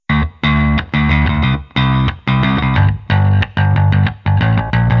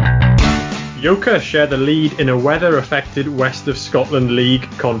Yoker share the lead in a weather-affected West of Scotland League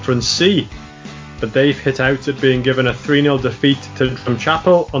Conference C, but they've hit out at being given a 3-0 defeat to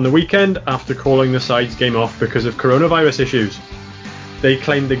Drumchapel on the weekend after calling the side's game off because of coronavirus issues. They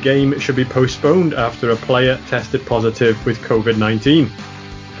claimed the game should be postponed after a player tested positive with COVID-19.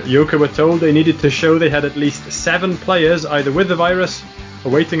 Yoker were told they needed to show they had at least 7 players either with the virus,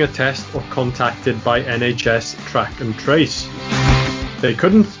 awaiting a test or contacted by NHS Track and Trace. They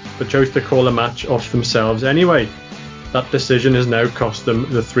couldn't, but chose to call a match off themselves anyway. That decision has now cost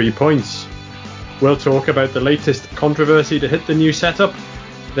them the 3 points. We'll talk about the latest controversy to hit the new setup,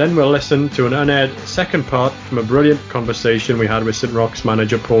 then we'll listen to an unaired second part from a brilliant conversation we had with St Roch's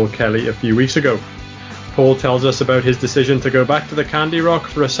manager Paul Kelly a few weeks ago. Paul tells us about his decision to go back to the Candy Rock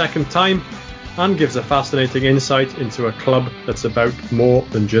for a second time and gives a fascinating insight into a club that's about more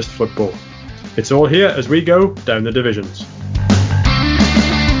than just football. It's all here as we go down the divisions.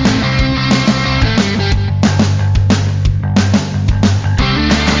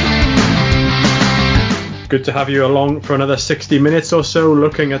 Good to have you along for another 60 minutes or so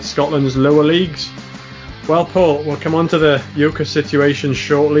looking at Scotland's lower leagues. Well, Paul, we'll come on to the Yoker situation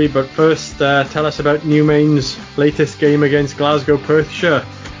shortly, but first tell us about Newmain's latest game against Glasgow Perthshire.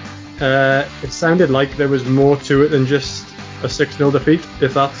 It sounded like there was more to it than just a 6-0 defeat,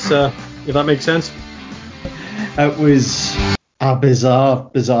 if that makes sense. It was a bizarre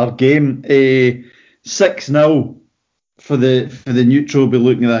game. 6-0 for the neutral. Be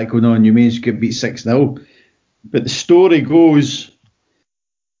looking at that going on. Newmain's could beat 6-0. But the story goes,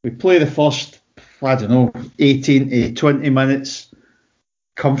 we play the first, 18 to 20 minutes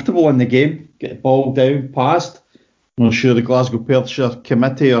comfortable in the game, get the ball down, passed. I'm not sure the Glasgow Perthshire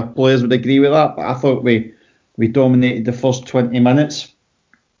committee or players would agree with that, but I thought we dominated the first 20 minutes.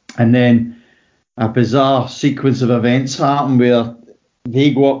 And then a bizarre sequence of events happen where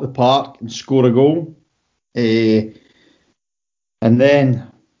they go up the park and score a goal. And then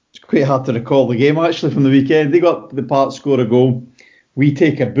it's quite hard to recall the game actually from the weekend. They go up the park, score a goal. We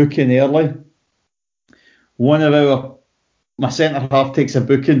take a booking early. One of my centre half takes a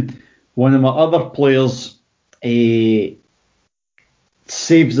booking. One of my other players saves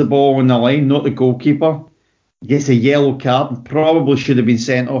the ball on the line, not the goalkeeper. Gets a yellow card and probably should have been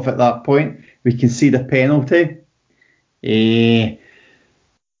sent off at that point. We can see the penalty.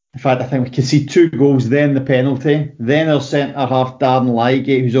 In fact, I think we can see 2 goals, then the penalty. Then our centre half, Darren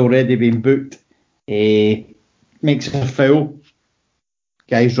Lygate, who's already been booked, makes a foul.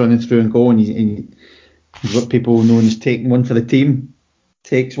 Guy's running through and going. He's what people know as taking one for the team.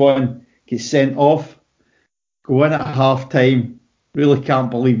 Takes one, gets sent off. Go in at half time. Really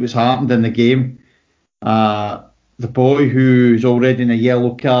can't believe what's happened in the game. The boy who's already in a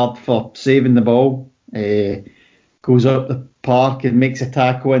yellow card for saving the ball goes up the park and makes a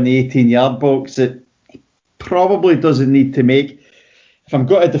tackle in the 18-yard box that he probably doesn't need to make. If I'm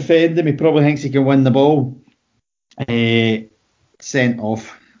going to defend him, he probably thinks he can win the ball. Sent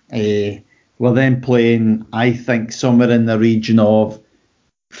off. We're then playing, I think, somewhere in the region of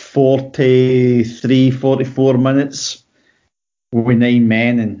 43, 44 minutes with 9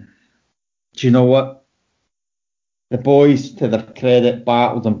 men. And do you know what? The boys, to their credit,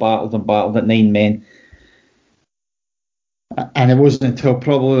 battled at 9 men. And it wasn't until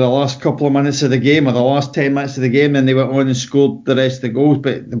probably the last couple of minutes of the game, or the last 10 minutes of the game, then they went on and scored the rest of the goals.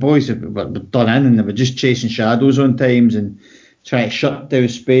 But the boys were done in, and they were just chasing shadows on times and trying to shut down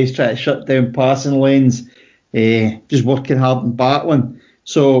space, trying to shut down passing lanes, just working hard and battling.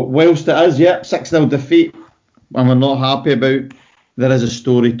 So whilst it is, 6-0 defeat, and we're not happy about, there is a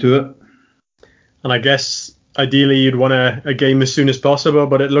story to it. And I guess ideally you'd want a game as soon as possible,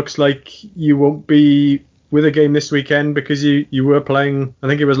 but it looks like you won't be with a game this weekend because you were playing, I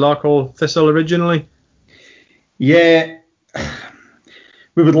think it was Larkhall Thistle originally. Yeah,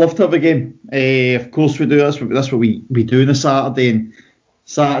 we would love to have a game. Of course we do. That's what we do on a Saturday, and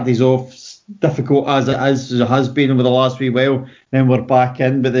Saturday's off, difficult as it has been over the last wee while. Then we're back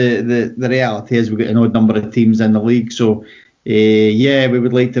in, but the reality is we've got an odd number of teams in the league. So we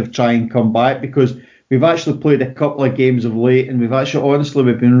would like to try and come back because we've actually played a couple of games of late, and we've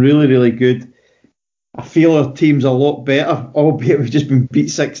been really, really good. I feel our team's a lot better, albeit we've just been beat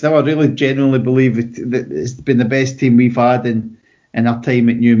 6-0. I really genuinely believe that it's been the best team we've had in our time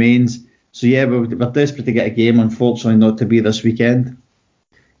at Newmains. So we're desperate to get a game, unfortunately not to be this weekend.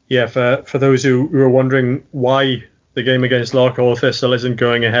 Yeah, for those who are wondering why the game against Larkhall Thistle isn't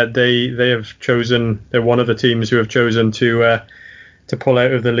going ahead, they're one of the teams who have chosen to pull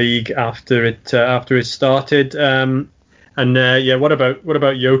out of the league after it started. What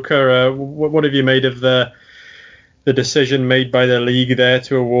about Yoker? What have you made of the the decision made by the league there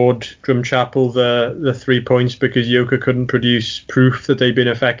to award Drumchapel the 3 points because Yoka couldn't produce proof that they'd been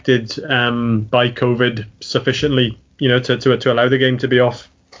affected by COVID sufficiently, to allow the game to be off?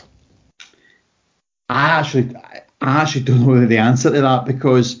 I actually don't know the answer to that,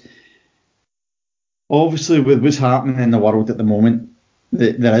 because obviously with what's happening in the world at the moment,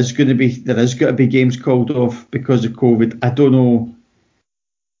 there is going to be games called off because of COVID. I don't know.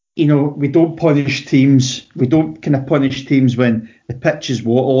 We don't punish teams. We don't kind of punish teams when the pitch is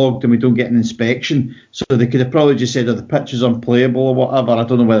waterlogged and we don't get an inspection. So they could have probably just said, "Oh, the pitch is unplayable" or whatever. I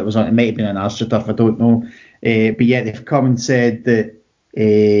don't know whether it was on. It might have been an AstroTurf. I don't know. But yet they've come and said that,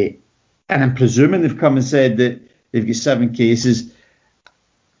 and I'm presuming they've come and said that they've got 7 cases.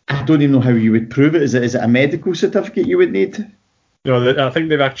 I don't even know how you would prove it. Is it a medical certificate you would need? No, I think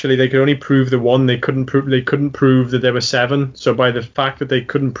they could only prove the one. They couldn't prove that there were 7. So by the fact that they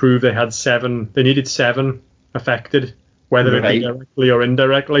couldn't prove they had 7, they needed 7 affected, whether it be directly or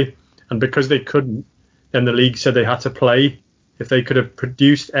indirectly. And because they couldn't, then the league said they had to play. If they could have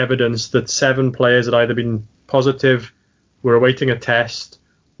produced evidence that 7 players had either been positive, were awaiting a test,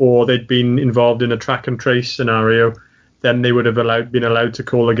 or they'd been involved in a track and trace scenario, then they would have been allowed to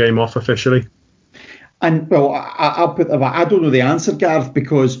call the game off officially. And, well, I'll put that. I don't know the answer, Gareth,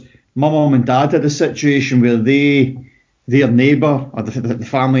 because my mum and dad had a situation where their neighbour, or the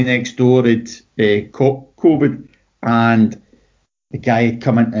family next door, had caught COVID, and the guy had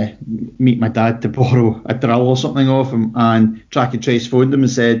come in to meet my dad to borrow a drill or something off him, and Track and Trace phoned him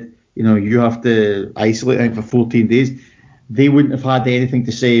and said, you have to isolate him for 14 days. They wouldn't have had anything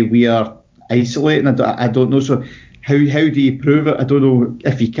to say, "We are isolating." I don't know. So how do you prove it? I don't know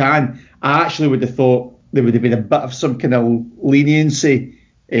if you can. I actually would have thought there would have been a bit of some kind of leniency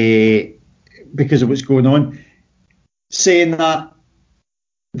because of what's going on. Saying that,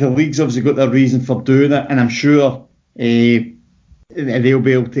 the league's obviously got their reason for doing it, and I'm sure they'll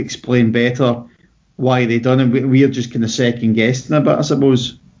be able to explain better why they done it. We're just kind of second guessing a bit, I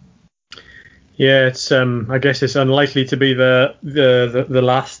suppose. Yeah, it's I guess it's unlikely to be the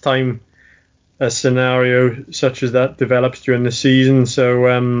last time a scenario such as that develops during the season. So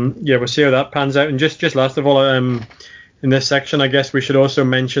we'll see how that pans out. And just last of all, in this section, I guess we should also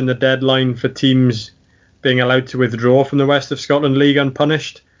mention the deadline for teams being allowed to withdraw from the West of Scotland League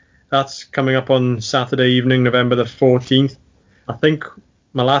unpunished. That's coming up on Saturday evening, November the 14th. I think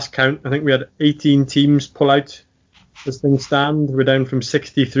my last count, we had 18 teams pull out as things stand. We're down from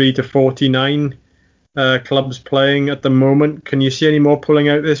 63 to 49 clubs playing at the moment. Can you see any more pulling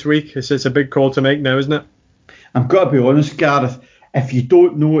out this week? It's a big call to make now, isn't it? I've got to be honest, Gareth. If you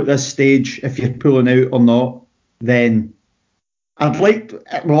don't know at this stage if you're pulling out or not, then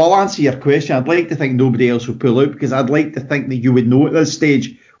I'll answer your question. I'd like to think nobody else will pull out, because I'd like to think that you would know at this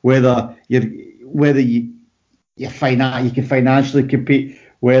stage whether you can financially compete,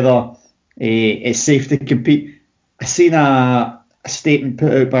 whether it's safe to compete. I seen a statement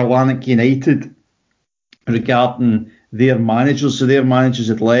put out by Lanark United regarding their managers. So their managers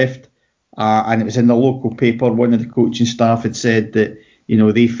had left, and it was in the local paper. One of the coaching staff had said that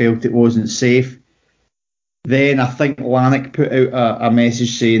they felt it wasn't safe. Then I think Lanark put out a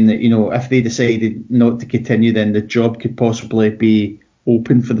message saying that if they decided not to continue, then the job could possibly be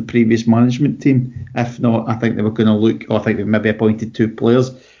open for the previous management team. If not, I think they were going to look, or I think they maybe appointed 2 players.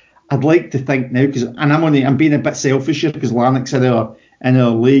 I'd like to think now, I'm being a bit selfish here because Lanark's in our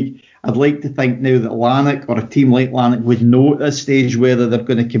league. I'd like to think now that Lanark, or a team like Lanark, would know at this stage whether they're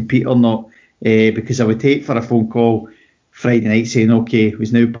going to compete or not, because I would hate for a phone call Friday night saying, "Okay,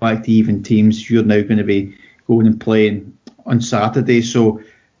 we're now back to even teams. You're now going to be going and playing on Saturday." So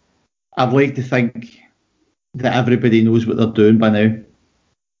I'd like to think that everybody knows what they're doing by now.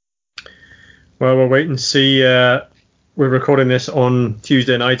 Well, we'll wait and see. We're recording this on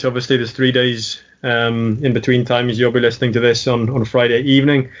Tuesday night. Obviously, there's 3 days in between times. You'll be listening to this on Friday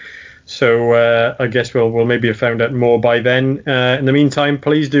evening. So I guess we'll maybe have found out more by then. In the meantime,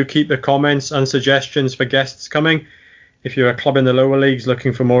 please do keep the comments and suggestions for guests coming. If you're a club in the lower leagues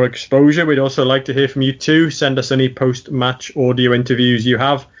looking for more exposure, we'd also like to hear from you too. Send us any post-match audio interviews you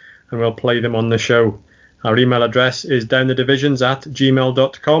have, and we'll play them on the show. Our email address is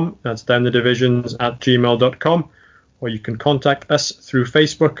downthedivisions@gmail.com. That's downthedivisions@gmail.com. Or you can contact us through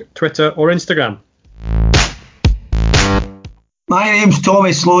Facebook, Twitter, or Instagram. My name's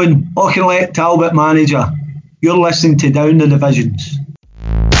Tommy Sloan, Auchinleck Talbot manager. You're listening to Down the Divisions.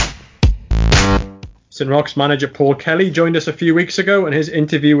 St Roch's manager Paul Kelly joined us a few weeks ago, and his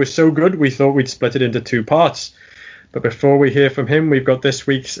interview was so good we thought we'd split it into 2 parts. But before we hear from him, we've got this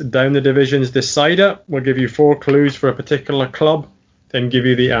week's Down the Divisions decider. We'll give you 4 clues for a particular club, then give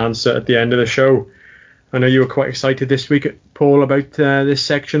you the answer at the end of the show. I know you were quite excited this week, Paul, about this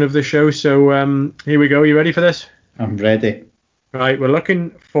section of the show. So here we go. You ready for this? I'm ready. Right, we're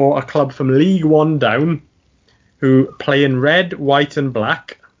looking for a club from League One down who play in red, white and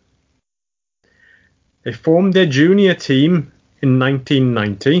black. They formed their junior team in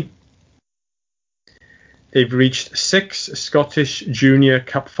 1990. They've reached 6 Scottish Junior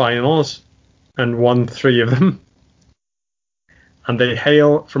Cup finals and won 3 of them. And they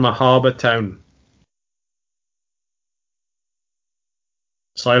hail from a harbour town.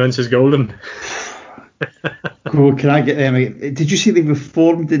 Silence is golden. Cool, can I get them? Did you say they were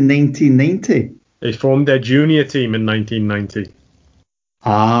formed in 1990? They formed their junior team in 1990.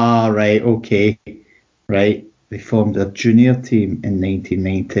 Ah, right, okay. Right, they formed their junior team in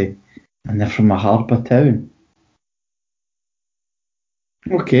 1990 and they're from a harbour town.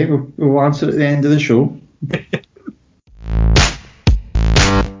 Okay, we'll answer at the end of the show.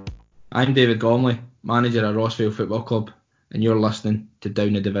 I'm David Gormley, manager at Rossvale Football Club, and you're listening to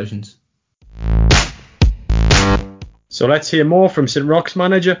Down the Divisions. So let's hear more from St Roch's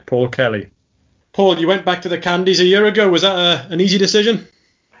manager, Paul Kelly. Paul, you went back to the Candies a year ago. Was that an easy decision?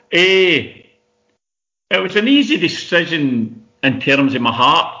 It was an easy decision in terms of my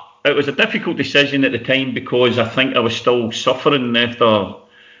heart. It was a difficult decision at the time because I think I was still suffering after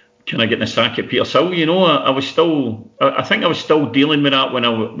kind of getting a sack at Petershill. You know, I think I was still dealing with that when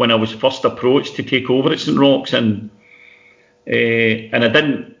I was first approached to take over at St Roch's, and I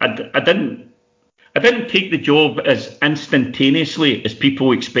didn't take the job as instantaneously as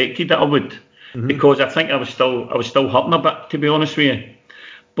people expected that I would, because I think I was still hurting a bit, to be honest with you.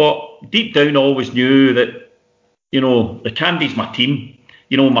 But deep down, I always knew that, you know, the Candies my team.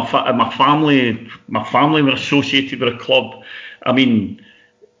 You know, my family were associated with a club. I mean,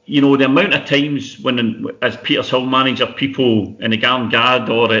 you know, the amount of times when, as Petershill manager, people in the Garngad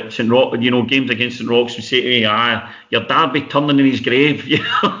or at St Roch, you know, games against St Roch's would say to me, your dad be turning in his grave, you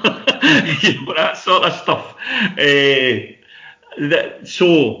know, that sort of stuff.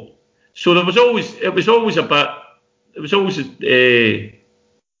 So there was always,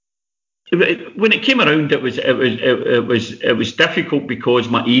 when it came around, it was difficult because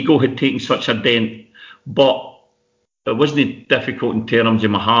my ego had taken such a dent, but it wasn't difficult in terms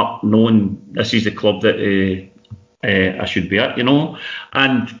of my heart knowing this is the club that I should be at, you know.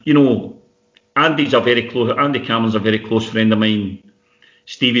 And you know, Andy Cameron's a very close friend of mine.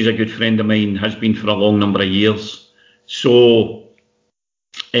 Stevie's a good friend of mine, has been for a long number of years. So,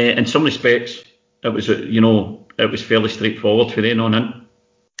 in some respects, it was fairly straightforward for them on in.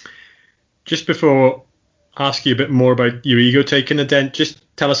 Just before I ask you a bit more about your ego taking a dent, just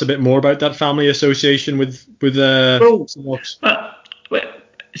tell us a bit more about that family association with St Roch's.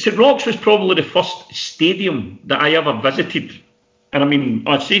 St Roch's was probably the first stadium that I ever visited. And I mean,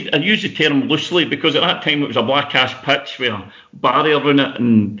 I use the term loosely because at that time it was a black ash pitch with a barrier around it,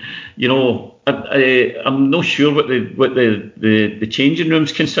 and you know, I'm not sure what the changing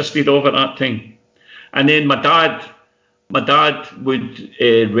rooms consisted of at that time. And then my dad would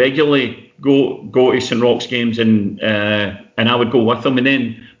regularly go to St Roch's games, and I would go with him. And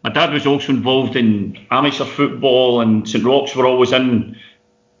then my dad was also involved in amateur football, and St Roch's were always in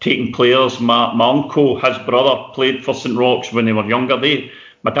taking players. My uncle, his brother, played for St Roch's when they were younger.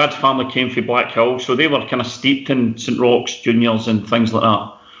 My dad's family came from Black Hill, so they were kind of steeped in St Roch's juniors and things like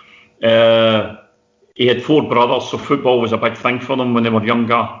that. He had 4 brothers, so football was a big thing for them when they were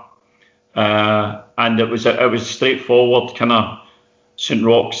younger. And it was straightforward kind of St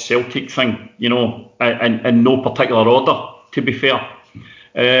Roch's Celtic thing, you know, in no particular order, to be fair.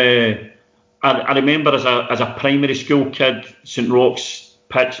 I remember as a primary school kid, St Roch's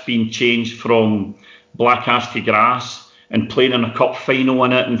pitch being changed from black ash to grass and playing in a cup final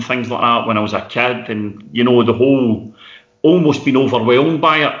in it and things like that when I was a kid, and you know, the whole almost being overwhelmed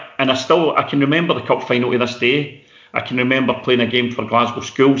by it. And I can remember the cup final to this day. I can remember playing a game for Glasgow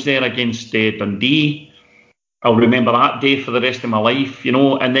Schools there against Dundee. I'll remember that day for the rest of my life, you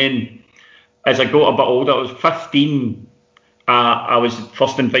know. And then as I got a bit older, I was 15, I was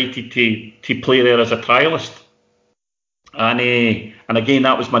first invited to play there as a trialist. And again,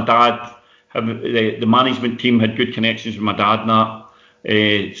 that was my dad. The management team had good connections with my dad and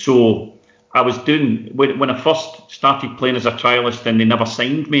that. So I was doing, when I first started playing as a trialist and they never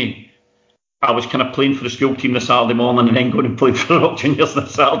signed me, I was kind of playing for the school team the Saturday morning and then going and playing for the Rock Juniors the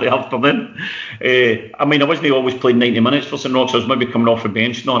Saturday afternoon. I mean, I wasn't always playing 90 minutes for St Roch's. I was maybe coming off the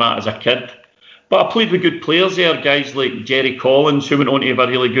bench and all that as a kid. But I played with good players there, guys like Jerry Collins, who went on to have a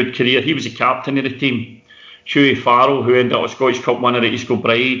really good career. He was the captain of the team. Hughie Farrell, who ended up a Scottish Cup winner at East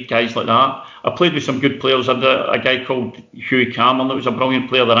Kilbride, guys like that. I played with some good players. I had a guy called Hughie Cameron that was a brilliant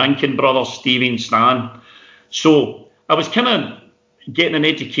player, the Rankin brothers, Stevie and Stan. So I was kind of getting an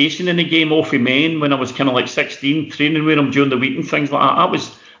education in the game off of men when I was kind of like 16, training with them during the week and things like that.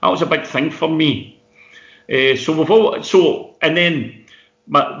 That was a big thing for me. And then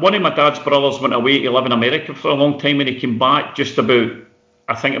one of my dad's brothers went away to live in America for a long time, and he came back just about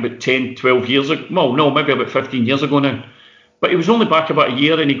 10, 12 years ago. Well, no, maybe about 15 years ago now. But he was only back about a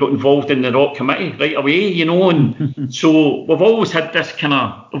year, and he got involved in the Rock Committee right away, and so we've always had this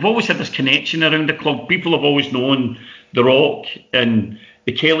connection around the club. People have always known the Rock, and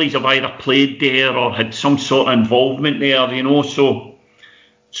the Kellys have either played there or had some sort of involvement there,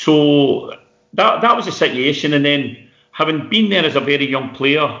 So that was the situation, and then having been there as a very young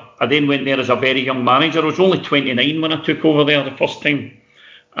player, I then went there as a very young manager. I was only 29 when I took over there the first time,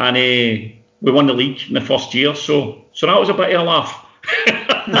 and we won the league in the first year, so that was a bit of a laugh.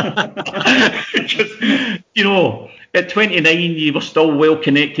 Because, at 29 you were still well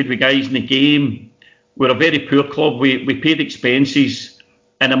connected with guys in the game. We're a very poor club. We paid expenses,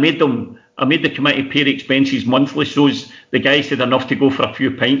 and I made the committee pay the expenses monthly, so the guys had enough to go for a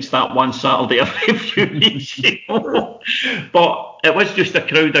few pints that one Saturday every few weeks. But it was just a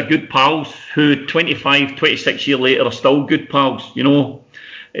crowd of good pals who 25, 26 years later are still good pals,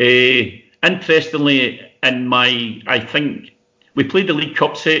 Interestingly, I think we played the League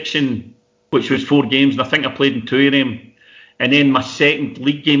Cup section, which was 4 games, and I think I played in 2 of them. And then my second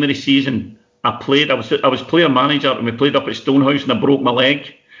league game of the season, I was player manager, and we played up at Stonehouse, and I broke my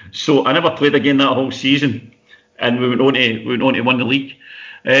leg. So I never played again that whole season, and we went on to win the league.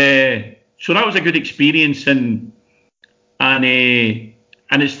 So that was a good experience, and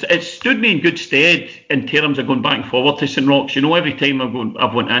it stood me in good stead in terms of going back and forward to St Roch's. Every time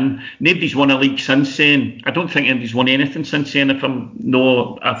I've went in, nobody's won a league since then. I don't think anybody's won anything since then. I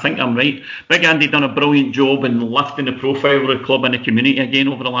think I'm right. Big Andy done a brilliant job in lifting the profile of the club and the community again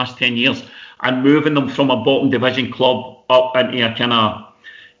over the last 10 years, and moving them from a bottom division club up into a kind of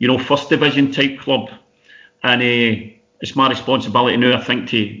first division type club. And it's my responsibility now, I think,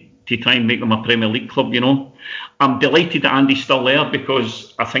 to try and make them a Premier League club. I'm delighted that Andy's still there,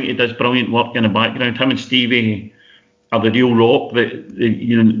 because I think he does brilliant work in the background. Him and Stevie are the real rock that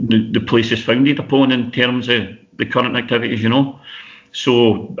the place is founded upon in terms of the current activities.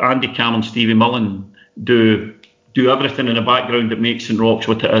 So Andy, Cam and Stevie Mullen do everything in the background that makes St Roch's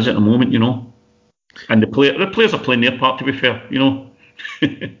what it is at the moment. And the players are playing their part, to be fair.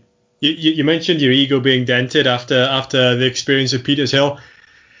 You mentioned your ego being dented after the experience of Petershill.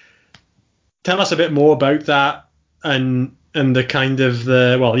 Tell us a bit more about that, and the kind of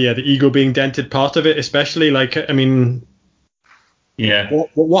the ego being dented part of it, especially. What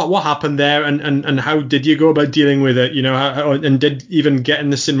happened there, and how did you go about dealing with it? And did even getting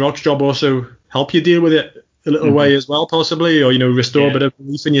the St Roch's job also help you deal with it a little way as well, possibly, or restore a bit of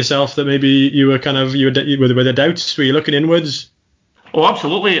belief in yourself that maybe you were kind of with the doubts? Were you looking inwards? Oh,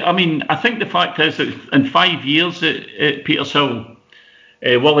 absolutely. I think the fact is that in 5 years at Petershill,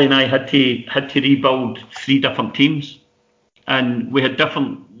 Willie and I had to rebuild 3 different teams, and we had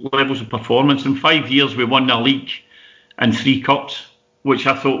different levels of performance. In 5 years, we won the league and 3 cups, which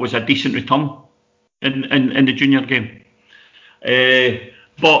I thought was a decent return in the junior game.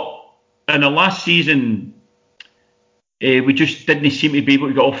 But in the last season, we just didn't seem to be able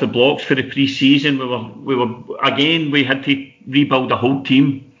to get off the blocks for the pre-season. We had to rebuild the whole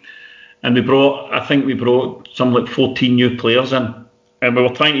team, and we brought some like 14 new players in, and we were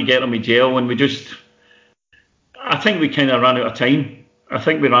trying to get them in gel, and I think we kind of ran out of time. I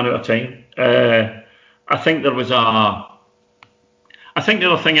think the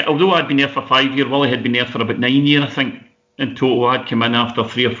other thing, although I'd been there for 5 years, Willie had been there for about 9 years, I think, in total. I'd come in after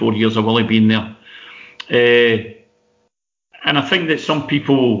 3 or 4 years of Willie being there. And I think that some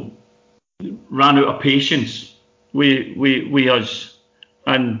people ran out of patience with us.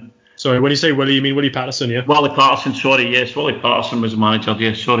 And sorry, when you say Willie, you mean Willie Patterson, yeah? Willie Patterson, sorry, yes. Willie Patterson was the manager,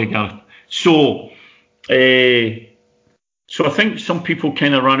 yes. Sorry, Gareth. So I think some people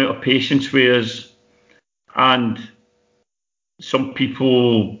kind of ran out of patience with us, and some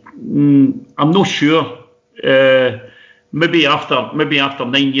people, I'm not sure. Maybe after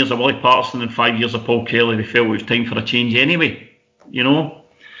 9 years of Willie Patterson and 5 years of Paul Kelly, they felt it was time for a change anyway,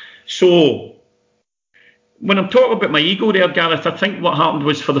 So when I'm talking about my ego there, Gareth, I think what happened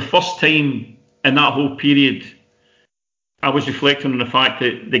was, for the first time in that whole period, I was reflecting on the fact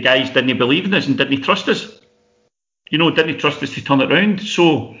that the guys didn't believe in us and didn't trust us. Didn't trust us to turn it around.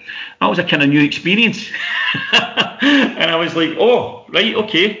 So that was a kind of new experience. And I was like, oh, right,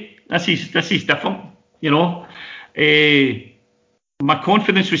 okay, this is different. My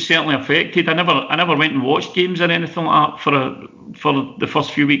confidence was certainly affected. I never went and watched games or anything like that for the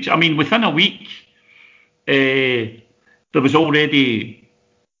first few weeks. I mean, within a week, there was already,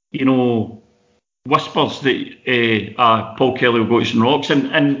 whispers that Paul Kelly will go to St Rocks,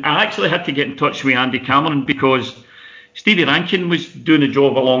 and I actually had to get in touch with Andy Cameron because Stevie Rankin was doing the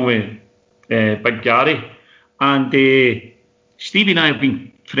job along with Big Gary, and Stevie and I have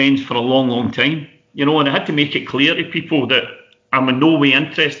been friends for a long, long time, and I had to make it clear to people that I'm in no way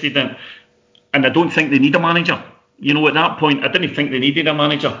interested in, and I don't think they need a manager. At that point, I didn't think they needed a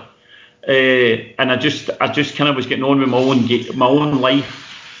manager, and I just kind of was getting on with my own life,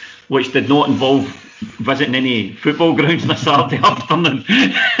 which did not involve visiting any football grounds on a Saturday afternoon.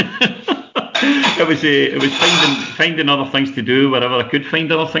 It was finding other things to do wherever I could find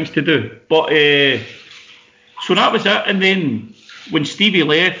other things to do. But so that was it. And then when Stevie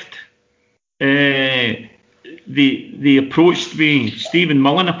left, they approached me. Stephen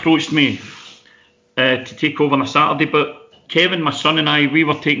Mullen approached me to take over on a Saturday. But Kevin, my son, and I, we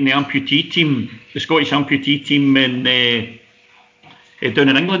were taking the amputee team, the Scottish amputee team, down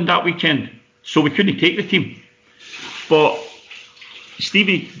in England that weekend, so we couldn't take the team. But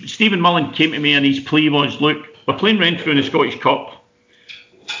Stephen Mullen came to me and his plea was, look, we're playing Renfrew in the Scottish Cup.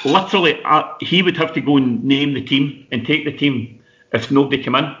 Literally, he would have to go and name the team and take the team if nobody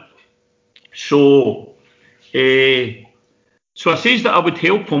came in. So I says that I would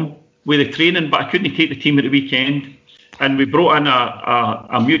help him with the training, but I couldn't take the team at the weekend. And we brought in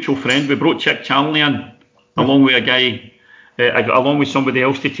a mutual friend. We brought Chick Charnley in, along with a guy, along with somebody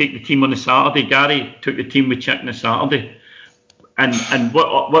else to take the team on the Saturday. Gary took the team with Chick on the Saturday. And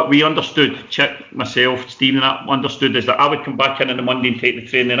what we understood, Chick, myself, Stephen, understood is that I would come back in on the Monday and take the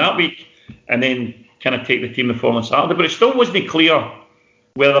training that week, and then kind of take the team the following Saturday. But it still wasn't clear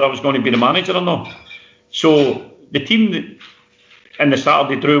whether I was going to be the manager or not. So the team in the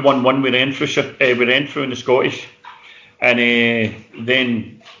Saturday drew 1-1 with Renfrew in the Scottish, and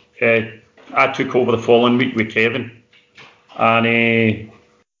then I took over the following week with Kevin. And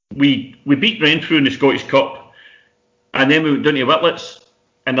we beat Renfrew in the Scottish Cup, and then we went down to Whitlets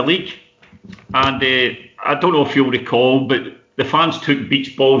in the league. And I don't know if you'll recall, but the fans took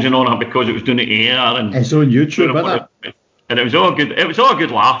beach balls and all that because it was doing the air. And it's on YouTube, isn't it? And it was all good. It was all a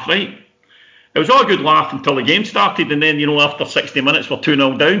good laugh, right? It was all a good laugh until the game started, and then after 60 minutes we're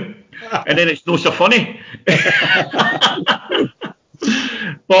 2-0 down, and then it's no so funny.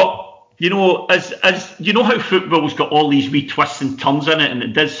 But as you know how football's got all these wee twists and turns in it, and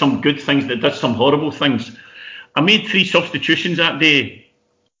it does some good things, and it does some horrible things. I made 3 substitutions that day,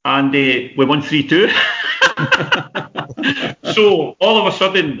 and we won 3-2. So all of a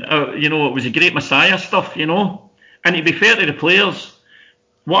sudden, it was a great Messiah stuff, And to be fair to the players,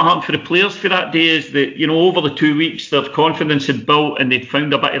 what happened for the players for that day is that, over the 2 weeks, their confidence had built and they'd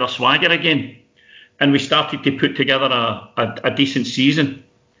found a bit of their swagger again, and we started to put together a decent season.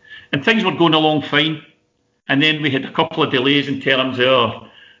 And things were going along fine. And then we had a couple of delays in terms of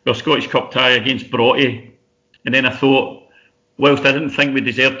our Scottish Cup tie against Broughty. And then I thought, whilst I didn't think we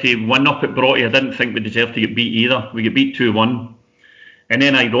deserved to win up at Broughty, I didn't think we deserved to get beat either. We get beat 2-1. And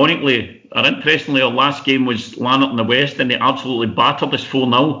then ironically, or interestingly, our last game was Lanark in the West, and they absolutely battered us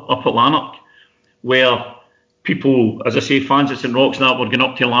 4-0 up at Lanark, where people, as I say, fans at St Rocks now were going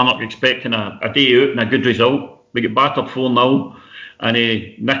up to Lanark expecting a day out and a good result. We get battered 4-0. And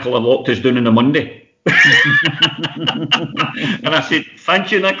Nicola locked us down on a Monday. And I said,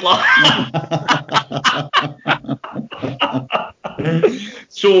 thank you, Nicola.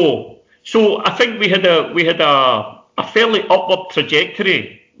 So I think we had a fairly upward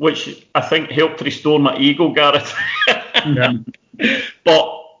trajectory, which I think helped restore my ego, Gareth. Yeah.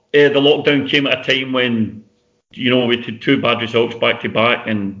 But the lockdown came at a time when, we had 2 bad results back to back,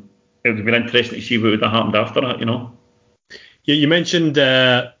 and it would have been interesting to see what would have happened after that, Yeah, you mentioned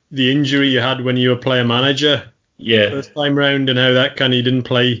the injury you had when you were player manager first time round, and how that kind of you didn't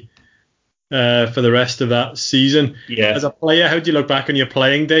play for the rest of that season. Yeah. As a player, how do you look back on your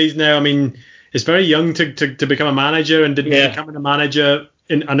playing days now? I mean, it's very young to become a manager, and becoming a manager,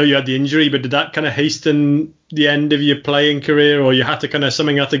 I know you had the injury, but did that kind of hasten the end of your playing career, or you had to kind of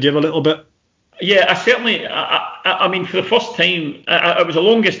something had to give a little bit? Yeah, I certainly. I mean, for the first time, it was the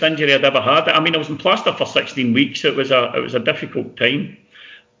longest injury I'd ever had. I mean, I was in plaster for 16 weeks. It was a difficult time,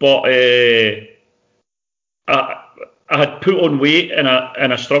 but I had put on weight and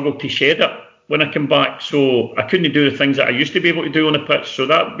I struggled to shed it when I came back. So I couldn't do the things that I used to be able to do on the pitch. So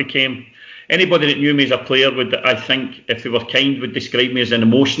that became, anybody that knew me as a player would, I think, if they were kind, would describe me as an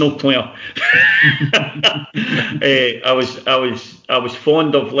emotional player. I was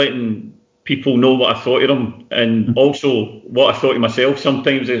fond of letting people know what I thought of them, and also what I thought of myself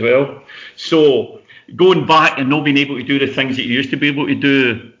sometimes as well. So going back and not being able to do the things that you used to be able to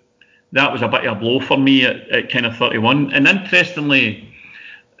do, that was a bit of a blow for me at kind of 31. And interestingly,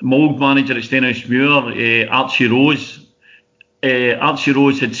 my old manager at Stenhousemuir, Archie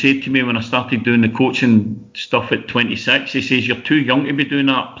Rose had said to me when I started doing the coaching stuff at 26, he says, you're too young to be doing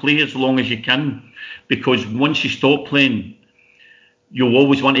that. Play as long as you can, because once you stop playing, you'll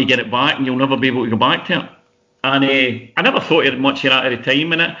always want to get it back and you'll never be able to go back to it. And I never thought of much of that at the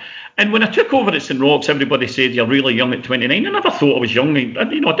time. And when I took over at St Roch's, everybody said you're really young at 29. I never thought I was young. I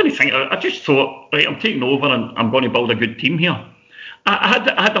didn't think. I just thought, right, I'm taking over and I'm going to build a good team here. I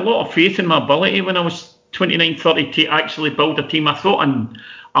had a lot of faith in my ability when I was 29, 30 to actually build a team. I thought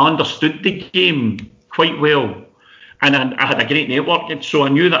I understood the game quite well, and I had a great network, and so I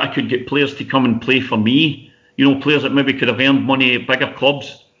knew that I could get players to come and play for me. Players that maybe could have earned money at bigger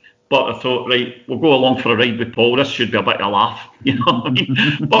clubs. But I thought, right, we'll go along for a ride with Paul. This should be a bit of a laugh, you know what I mean?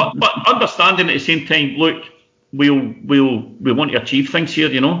 but understanding at the same time, look, we want to achieve things here,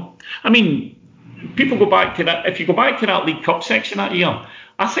 you know. I mean, people go back to that. If you go back to that League Cup section that year,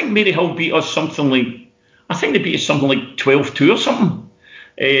 I think Maryhill beat us something like 12-2 or something.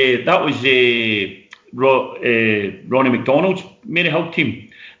 That was Ronnie McDonald's Maryhill team,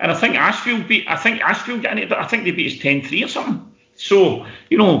 and I think Ashfield getting it, but I think they beat us 10-3 or something. So,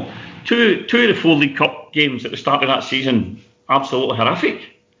 you know, two of the 4 League Cup games at the start of that season, absolutely horrific.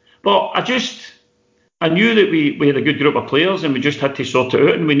 But I knew that we had a good group of players, and we just had to sort it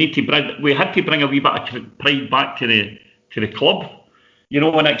out, and we had to bring a wee bit of pride back to the club, you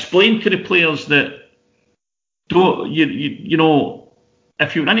know. And I explained to the players that, you know,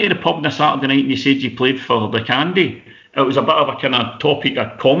 if you went into the pub on a Saturday night and you said you played for the Candy, it was a bit of a kind of topic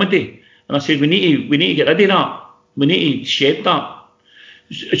of comedy. And I said we need to get rid of that. We need to shed that.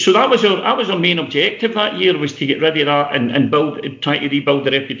 So that was our main objective that year, was to get rid of that and try to rebuild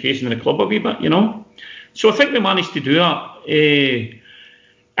the reputation of the club a wee bit, you know. So I think we managed to do that.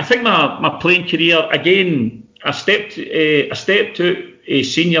 I think my playing career, again, I stepped out a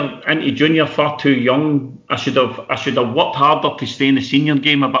senior into junior far too young. I should have worked harder to stay in the senior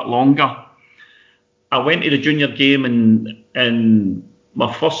game a bit longer. I went to the junior game, and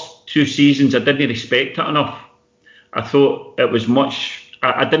my first 2 seasons I didn't respect it enough. I thought it was much.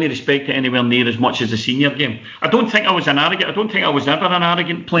 I didn't respect it anywhere near as much as the senior game. I don't think I was an arrogant. I don't think I was ever an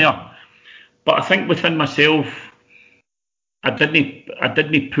arrogant player. But I think within myself, I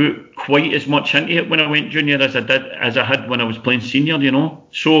didn't put quite as much into it when I went junior as I had when I was playing senior, you know.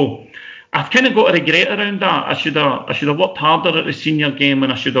 So I've kind of got a regret around that. I should have worked harder at the senior game,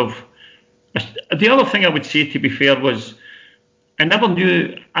 and I should have. The other thing I would say, to be fair, was I never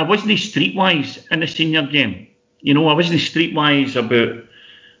knew. I wasn't streetwise in the senior game. You know, I wasn't streetwise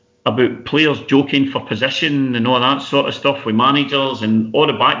about players joking for position and all that sort of stuff with managers and all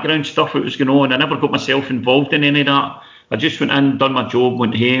the background stuff that was going on. I never got myself involved in any of that. I just went in, done my job,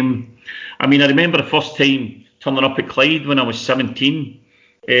 went home. I mean, I remember the first time turning up at Clyde when I was 17.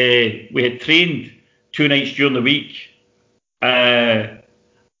 We had trained 2 nights during the week, and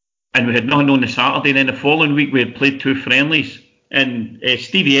we had nothing on the Saturday. And then the following week we had played 2 friendlies, and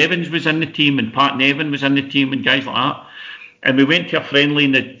Stevie Evans was in the team, and Pat Nevin was in the team, and guys like that. And we went to a friendly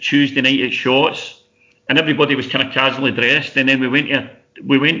on the Tuesday night at Shotts, and everybody was kind of casually dressed. And then we went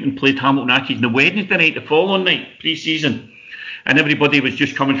and played Hamilton Accies on the Wednesday night, the following night, pre-season, and everybody was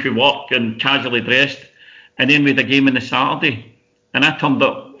just coming through work and casually dressed. And then we had a game on the Saturday, and I turned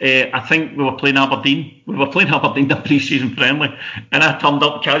up. I think we were playing Aberdeen. We were playing Aberdeen, the pre-season friendly, and I turned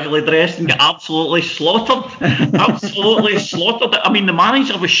up casually dressed and got absolutely slaughtered. Absolutely slaughtered. I mean, the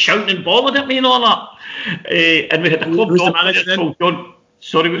manager was shouting and bawling at me and all that. And we had a club dog called John.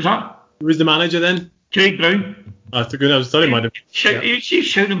 Sorry, what was that? Who was the manager then? Craig Brown. I was sorry, madam. He was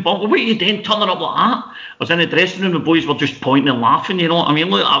shouting and bawling. What are you doing, turning up like that? I was in the dressing room, the boys were just pointing and laughing, you know what I mean?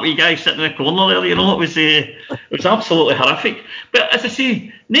 Look at that wee guy sitting in the corner there, you know. It was absolutely horrific. But as I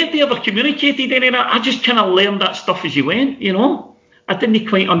say, nobody ever communicated any of that. I just kind of learned that stuff as you went, you know. I didn't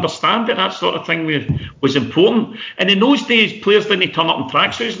quite understand that sort of thing was important. And in those days, players didn't turn up in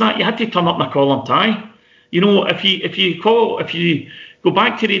tracksuits and that. You had to turn up in a collar and tie. You know, if you go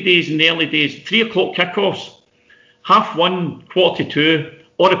back to the days, in the early days, 3 o'clock kickoffs, 1:30, 1:45,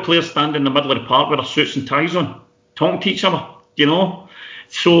 all the players stand in the middle of the park with their suits and ties on, talking to each other, you know.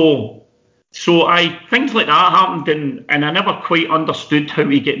 So things like that happened, and I never quite understood how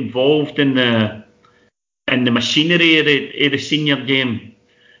to get involved in the machinery of the senior game.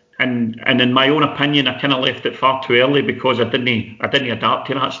 And in my own opinion, I kind of left it far too early because I didn't adapt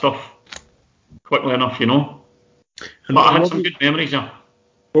to that stuff quickly enough, you know. But I had some good memories there.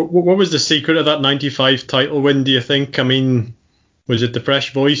 What was the secret of that 95 title win, do you think? I mean, was it the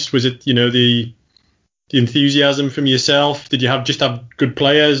fresh voice? Was it, the enthusiasm from yourself? Did you just have good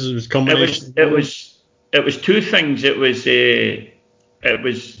players? It was a combination. It was two things. It was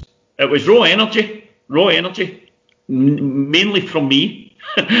raw energy, mainly from me,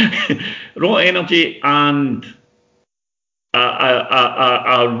 raw energy, and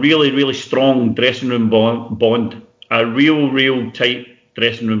a really, really strong dressing room bond, a real tight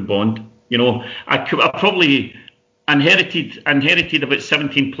dressing room bond. I probably inherited about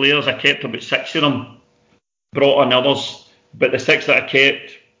 17 players. I kept about 6 of them, brought on others, but the 6 that I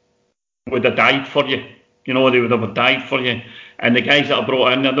kept would have died for you. They would have died for you. And the guys that I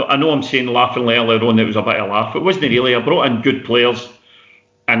brought in, I know I'm saying laughingly earlier on, it was a bit of a laugh. It wasn't really. I brought in good players,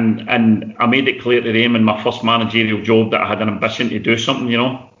 and I made it clear to them in my first managerial job that I had an ambition to do something,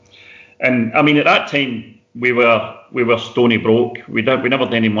 And I mean, at that time, we were stony broke. We never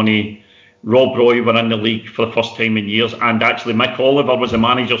had any money. Rob Roy were in the league for the first time in years, and actually Mick Oliver was the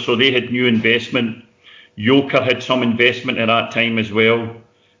manager, so they had new investment. Yoker had some investment at that time as well.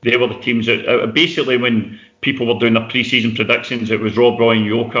 They were the teams that basically, when people were doing their pre-season predictions, it was Rob Roy and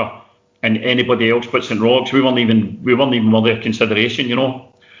Yoker, and anybody else but St Roch's. We weren't even worthy of consideration,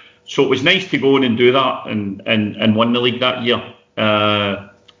 So it was nice to go in and do that and win the league that year. I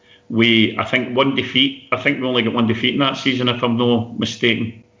think one defeat. I think we only got one defeat in that season, if I'm not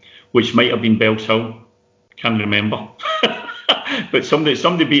mistaken, which might have been Bells Hill. Can't remember. But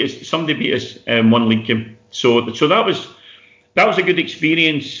somebody beat us one league game. So that was a good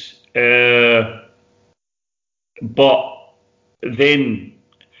experience. But then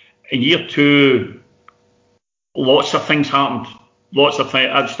in year 2, lots of things happened. Lots of things.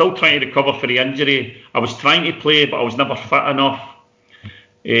 I was still trying to recover for the injury. I was trying to play, but I was never fit enough.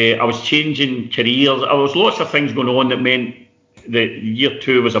 I was changing careers. There was lots of things going on that meant that year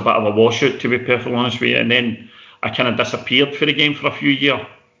 2 was a bit of a washout, to be perfectly honest with you. And then I kind of disappeared for the game for a few years.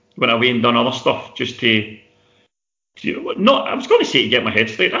 Went away and done other stuff just to I was going to say to get my head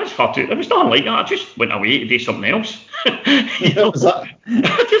straight. That's far too. It was nothing like that. I just went away to do something else.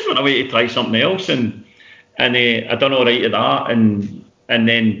 I just went away to try something else, and I done all right at that, and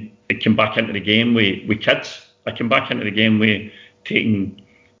then I came back into the game with kids. I came back into the game with taking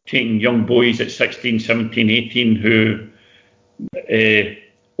young boys at 16, 17, 18 who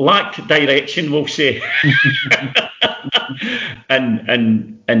lacked direction, we'll say,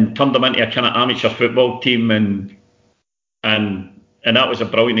 and turned them into a kind of amateur football team, and that was a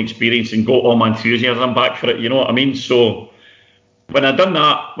brilliant experience, and got all my enthusiasm back for it. You know what I mean? So when I done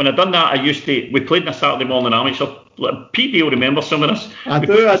that, we played in a Saturday morning amateur. PD will remember some of this. I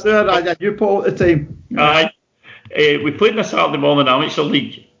do. I knew Paul at the time. Aye. We played in a Saturday morning amateur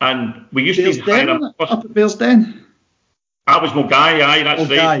league, and we used to hire up at Bearsden. That was Mulgai, aye, that's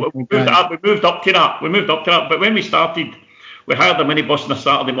right. We moved up to that. But when we started, we hired a minibus on a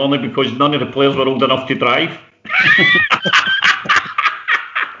Saturday morning because none of the players were old enough to drive.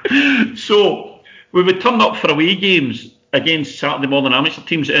 So we would turn up for away games against Saturday morning amateur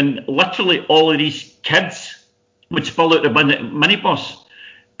teams, and literally all of these kids would spill out the minibus,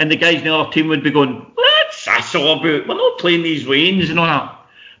 and the guys in the other team would be going, "What's that all about? We're not playing these wains and all that."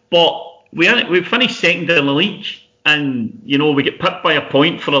 But we finished second in the league, and we get pipped by a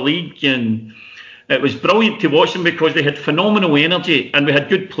point for a league, and it was brilliant to watch them because they had phenomenal energy, and we had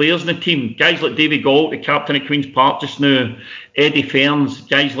good players in the team. Guys like Davy Galt, the captain of Queen's Park just now, Eddie Ferns,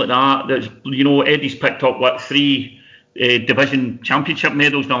 guys like that. Eddie's picked up 3 division championship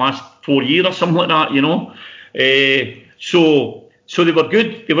medals in the last 4 years or something like that. So they were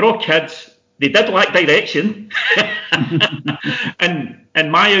good. They were all kids. They did lack direction,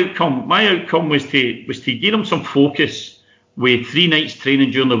 and my outcome was to give them some focus with 3 nights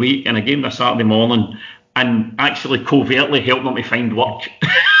training during the week and a game this Saturday morning, and actually covertly help them to find work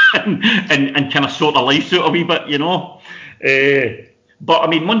and kind of sort their lives out a wee bit, But I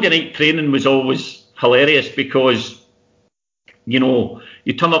mean, Monday night training was always hilarious because you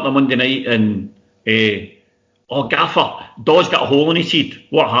turn up on Monday night and Gaffer, Dawes got a hole in his head.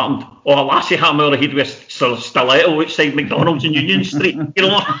 What happened? A lassie hit him over the head with a stiletto outside McDonald's in Union Street. And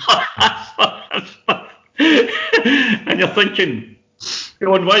you're thinking,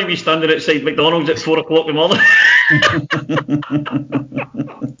 why are we standing outside McDonald's at 4 o'clock in the morning?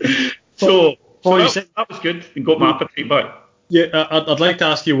 so that was good, and got my appetite back. Yeah, I'd like to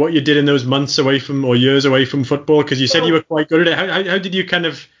ask you what you did in those months away from, or years away from football, because you said you were quite good at it.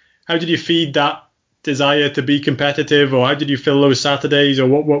 How did you feed that desire to be competitive, or how did you fill those Saturdays, or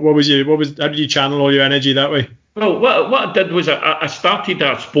how did you channel all your energy that way? Well, what I did was I started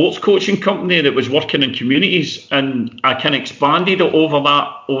a sports coaching company that was working in communities, and I kind of expanded it over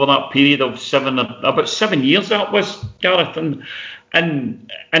that period of about 7 years. That was, Gareth, and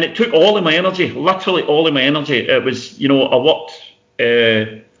it took all of my energy, literally all of my energy. It was, I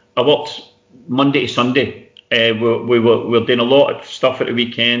worked Monday to Sunday. We were doing a lot of stuff at the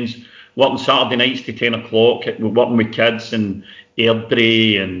weekends, working Saturday nights to 10 o'clock, working with kids and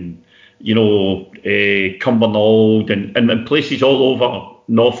Airdrie and Cumbernauld and places all over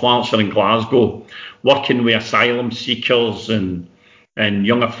North Lanarkshire and Glasgow, working with asylum seekers and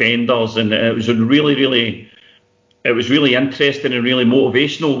young offenders, and it was really interesting and really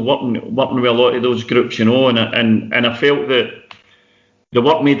motivational working with a lot of those groups, and I felt that the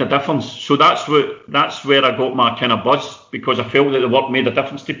work made a difference. So that's where I got my kind of buzz, because I felt that the work made a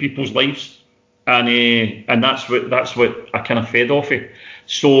difference to people's lives, and that's what I kind of fed off it.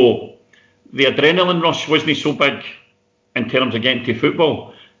 So the adrenaline rush wasn't so big in terms of getting to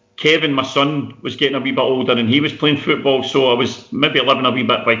football. Kevin, my son, was getting a wee bit older and he was playing football, so I was maybe living a wee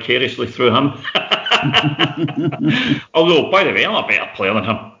bit vicariously through him. Although, by the way, I'm a better player than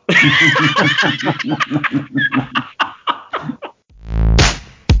him.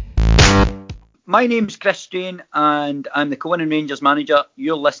 My name's Chris Strain and I'm the Conan Rangers manager.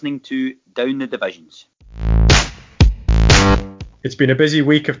 You're listening to Down the Divisions. It's been a busy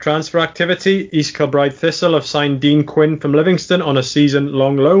week of transfer activity. East Kilbride Thistle have signed Dean Quinn from Livingston on a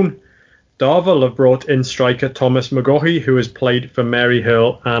season-long loan. Darvel have brought in striker Thomas McGaughey, who has played for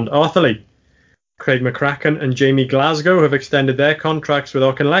Maryhill and Arthurlie. Craig McCracken and Jamie Glasgow have extended their contracts with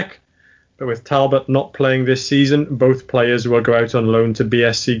Auchinleck, but with Talbot not playing this season, both players will go out on loan to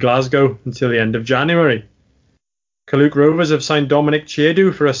BSC Glasgow until the end of January. Kaluk Rovers have signed Dominic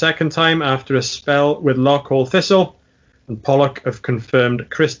Chiedu for a second time after a spell with Larkhall Thistle, and Pollock have confirmed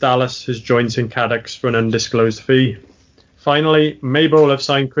Chris Dallas has joined St Caddocks for an undisclosed fee. Finally, Maybole have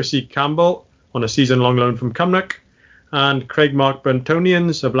signed Chrissy Campbell on a season-long loan from Cumnock, and Craig Mark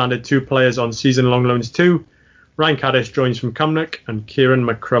Burntonians have landed two players on season-long loans too. Ryan Caddish joins from Cumnock, and Kieran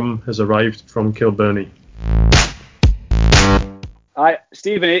McCrum has arrived from Kilbirnie. Hi,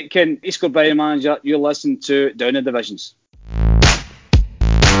 Stephen Aitken, East Kilbride manager. You're listening to Down the Divisions.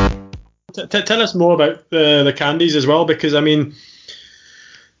 Tell us more about the Candies as well, because I mean,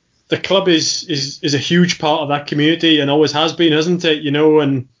 the club is a huge part of that community and always has been, hasn't it?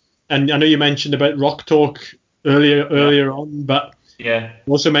 And I know you mentioned about Rock Talk earlier on, but yeah,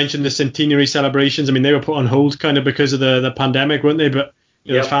 you also mentioned the centenary celebrations. I mean, they were put on hold kind of because of the pandemic, weren't they? But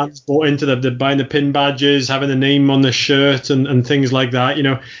the fans bought into the buying the pin badges, having the name on the shirt and things like that.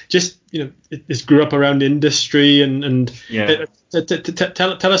 It grew up around industry and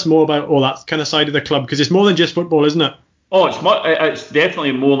tell us more about all that kind of side of the club, because it's more than just football, isn't it? Oh, it's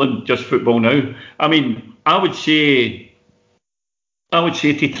definitely more than just football now. I mean, I would say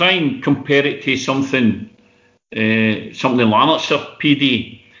to try and compare it to something in Lanarkshire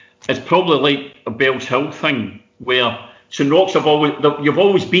PD, it's probably like a Bells Hill thing where St Roch's you've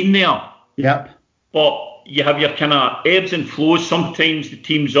always been there. Yep. But you have your kind of ebbs and flows. Sometimes the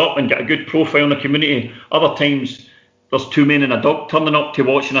team's up and get a good profile in the community. Other times there's two men and a dog turning up to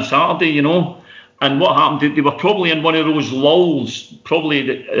watch on a Saturday, And what happened, they were probably in one of those lulls,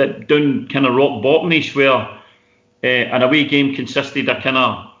 probably down kind of rock bottom-ish, where an away game consisted of kind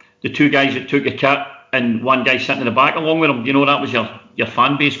of the two guys that took the kit and one guy sitting in the back along with them. That was your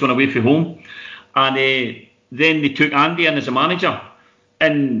fan base going away from home. And then they took Andy in as a manager.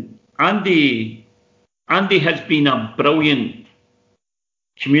 And Andy has been a brilliant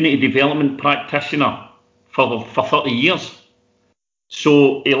community development practitioner for 30 years.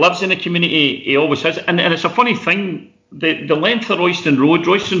 So he lives in the community, he always has. And it's a funny thing, the length of Royston Road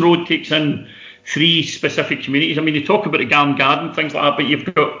takes in three specific communities. I mean, they talk about the Garden Garden, things like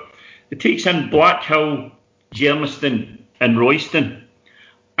that, but it takes in Blackhill, Germiston and Royston.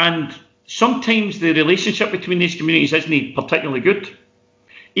 And sometimes the relationship between these communities isn't particularly good.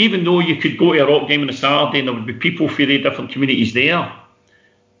 Even though you could go to a Rock game on a Saturday and there would be people from the different communities there,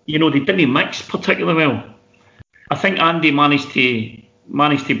 they didn't mix particularly well. I think Andy managed to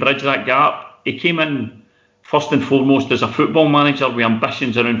bridge that gap. He came in first and foremost as a football manager with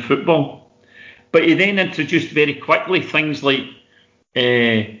ambitions around football, but he then introduced very quickly things like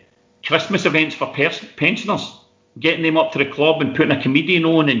Christmas events for pensioners, getting them up to the club and putting a comedian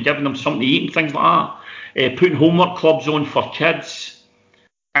on and giving them something to eat and things like that, putting homework clubs on for kids,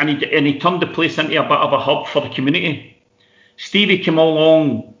 and he turned the place into a bit of a hub for the community. Stevie came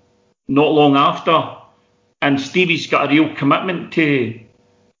along not long after, and Stevie's got a real commitment to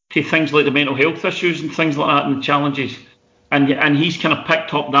things like the mental health issues and things like that and the challenges. And he's kind of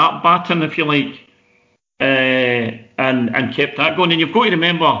picked up that baton, if you like. and kept that going. And you've got to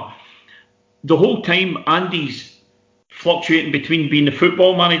remember, the whole time Andy's fluctuating between being the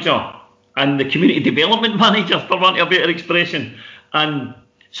football manager and the community development manager, for want of a better expression. And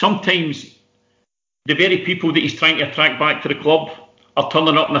sometimes the very people that he's trying to attract back to the club are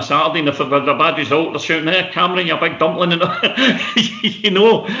turning up on a Saturday, and if there's a bad result, they're shouting, "Hey, Cameron, you big dumpling," you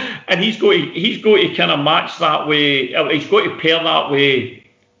know. And he's got to kind of match that way. He's got to pair that way.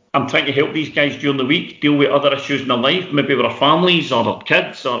 I'm trying to help these guys during the week deal with other issues in their life, maybe with their families or their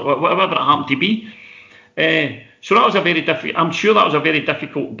kids or whatever it happened to be. So that was a very difficult. I'm sure that was a very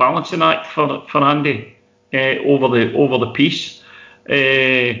difficult balancing act for Andy over the piece.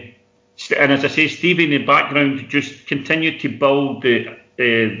 And as I say, Stevie in the background just continued to build the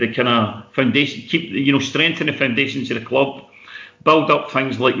kind of foundation, strengthen the foundations of the club, build up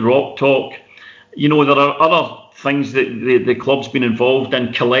things like Rock Talk. There are other things that the club's been involved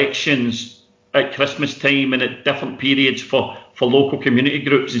in, collections at Christmas time and at different periods for local community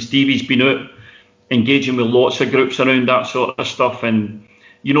groups, and Stevie's been out engaging with lots of groups around that sort of stuff. And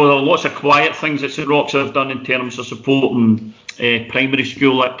there are lots of quiet things that St Rocks have done in terms of supporting primary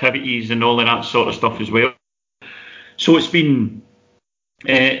school activities and all of that sort of stuff as well. So it's been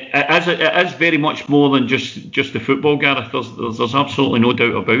it is very much more than just the football, Gareth. There's absolutely no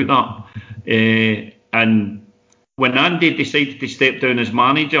doubt about that. And when Andy decided to step down as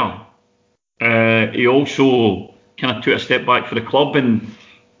manager, he also kind of took a step back for the club,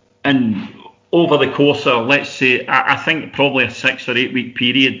 and over the course of, let's say, I think probably a 6 or 8 week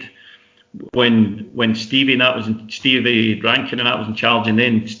period, when Stevie Rankin and that was in charge, and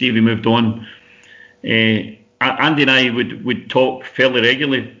then Stevie moved on, Andy and I would talk fairly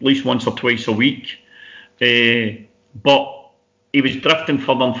regularly, at least once or twice a week. But he was drifting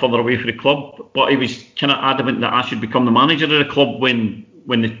further and further away from the club. But he was kind of adamant that I should become the manager of the club when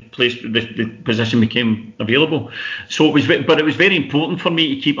the position became available. So it was very important for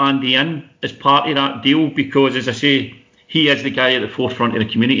me to keep Andy in as part of that deal, because, as I say, he is the guy at the forefront of the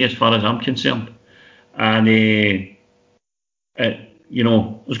community as far as I'm concerned. And I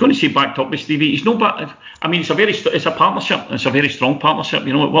was going to say backed up with Stevie. He's no back. I mean, it's a partnership. It's a very strong partnership.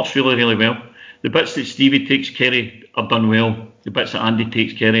 It works really, really well. The bits that Stevie takes care of are done well. The bits that Andy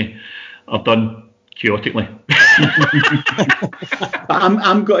takes care of are done chaotically.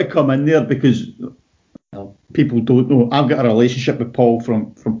 I'm going to come in there because people don't know. I've got a relationship with Paul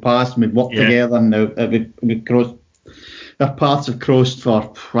from past, and we've worked together, and we've crossed. Our paths have crossed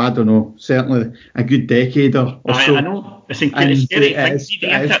for, I don't know, certainly a good decade or so. I know. It's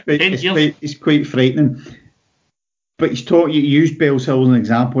scary. It's quite frightening. But you used Bellshill as an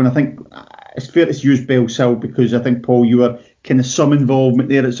example, and I think it's fair to use Bellshill because I think, Paul, you were kind of some involvement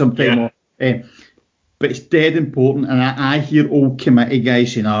there at some time. Yeah. But it's dead important, and I hear old committee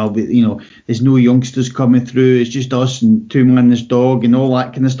guys saying, there's no youngsters coming through, it's just us and two man this dog and all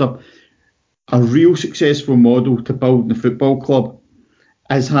that kind of stuff. A real successful model to build the football club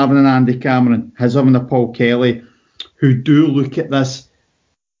is having an Andy Cameron, is having a Paul Kelly, who do look at this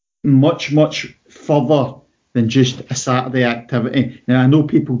much, much further than just a Saturday activity. Now, I know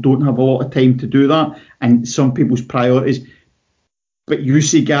people don't have a lot of time to do that, and some people's priorities, but you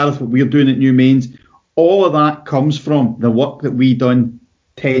see, Gareth, what we're doing at New Mains, all of that comes from the work that we done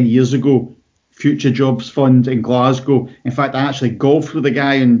 10 years ago, Future Jobs Fund in Glasgow. In fact, I actually golfed with a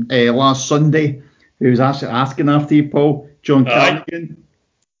guy on last Sunday who was actually asking after you, Paul, John Carnigan,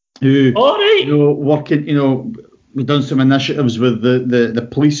 who, working, we've done some initiatives with the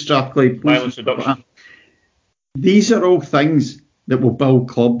police, Strathclyde Police. Violence reduction. These are all things that will build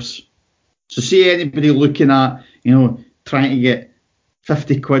clubs. So see anybody looking at, trying to get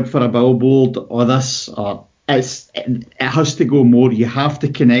 50 quid for a billboard or this, or it has to go more. You have to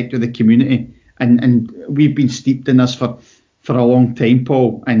connect with the community. And we've been steeped in this for a long time,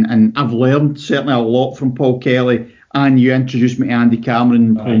 Paul. And I've learned certainly a lot from Paul Kelly. And you introduced me to Andy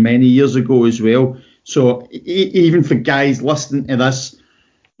Cameron many years ago as well. So even for guys listening to this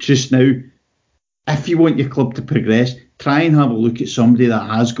just now, if you want your club to progress, try and have a look at somebody that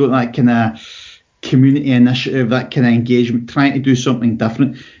has got that kind of community initiative, that kind of engagement, trying to do something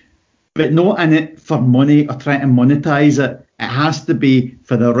different, but not in it for money or trying to monetize it. It has to be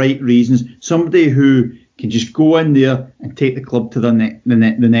for the right reasons. Somebody who can just go in there and take the club to the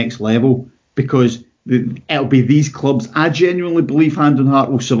next level, because it'll be these clubs, I genuinely believe, hand on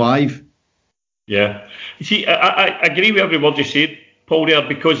heart, will survive. Yeah. You see, I agree with every word you said, Paul, there,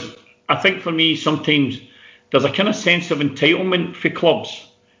 because I think for me sometimes there's a kind of sense of entitlement for clubs.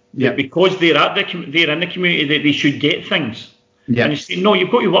 Yeah. Because they're in the community, that they should get things. Yeah. And you say, no, you've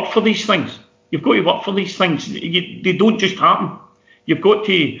got to work for these things. You've got to work for these things. They don't just happen. You've got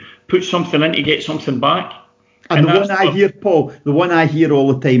to put something in to get something back. And the one I hear, Paul, the one I hear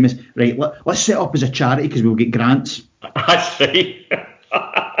all the time is, right, let's set up as a charity because we'll get grants. That's right.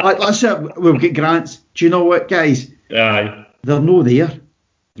 Let's set up, we'll get grants. Do you know what, guys? Aye. They're no there.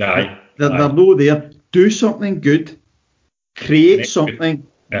 Aye. They're no there. Do something good. Create something.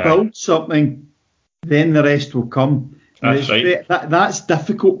 Aye. Build something. Then the rest will come. That's right. That's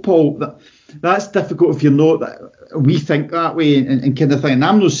difficult, Paul. That's difficult if you're not. We think that way and kind of thing. And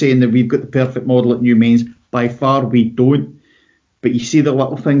I'm not saying that we've got the perfect model at New Mains. By far, we don't. But you see the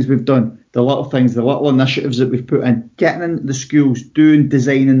little things we've done, the little things, the little initiatives that we've put in, getting into the schools,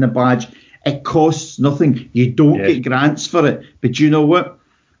 designing the badge. It costs nothing. You don't get grants for it. But you know what?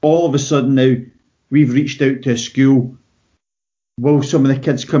 All of a sudden now, we've reached out to a school. Will some of the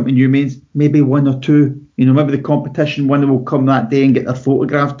kids come to New Mains? Maybe one or two. Maybe the competition winner will come that day and get their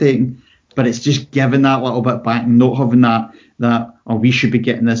photograph taken. But it's just giving that little bit back and not having that we should be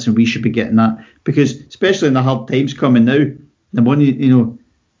getting this and we should be getting that. Because especially in the hard times coming now, the money,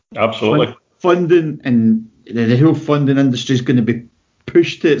 absolutely, funding and the whole funding industry is going to be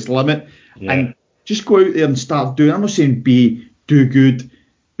pushed to its limit. Yeah. And just go out there and start doing. I'm not saying do good,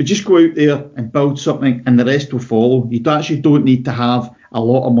 but just go out there and build something, and the rest will follow. You actually don't need to have a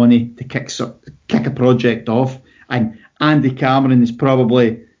lot of money to kick a project off. And Andy Cameron is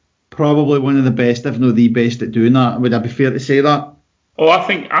probably one of the best, if not the best, at doing that. Would I be fair to say that? Oh, I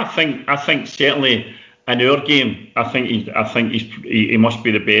think certainly in our game, I think he must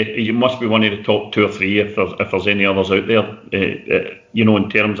be the best. He must be one of the top 2 or 3 if there's any others out there. In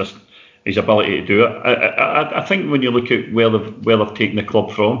terms of his ability to do it. I think when you look at where they've taken the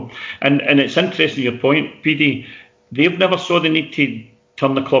club from, and it's interesting your point, PD. They've never saw the need to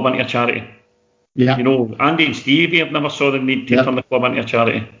turn the club into a charity. Yeah. Andy and Stevie have never saw the need to turn the club into a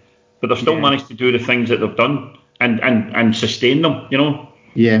charity, but they've still managed to do the things that they've done and sustain them.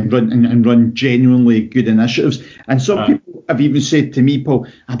 Yeah, and run genuinely good initiatives. And some people have even said to me, Paul,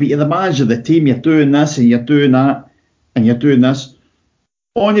 but you're the manager of the team, you're doing this and you're doing that and you're doing this.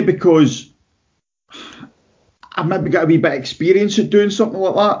 Only because I've maybe got a wee bit of experience at doing something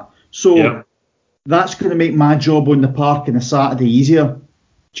like that. So that's going to make my job on the park on a Saturday easier.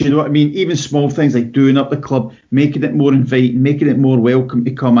 Do you know what I mean? Even small things like doing up the club, making it more inviting, making it more welcome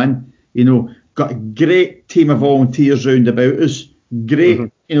to come in. Got a great team of volunteers round about us.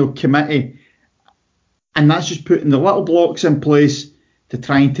 Great, committee. And that's just putting the little blocks in place to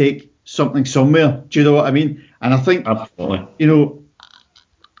try and take something somewhere. Do you know what I mean? And I think, absolutely.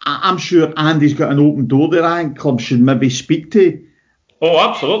 I'm sure Andy's got an open door there. I think clubs should maybe speak to. Oh,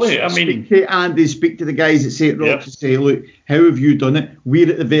 absolutely. Speak to Andy, speak to the guys at St. Roch and say, look, how have you done it? We're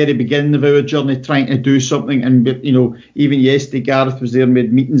at the very beginning of our journey trying to do something. And, even yesterday, Gareth was there and we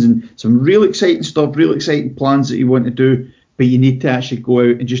had meetings and some real exciting stuff, real exciting plans that you want to do. But you need to actually go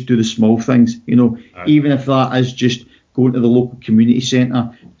out and just do the small things, even if that is just going to the local community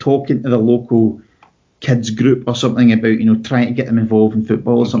centre, talking to the local kids group or something about, trying to get them involved in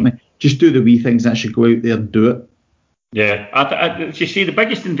football or something. Just do the wee things and actually go out there and do it. Yeah, you see, the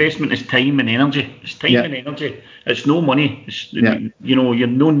biggest investment is time and energy. It's time and energy. It's no money. You're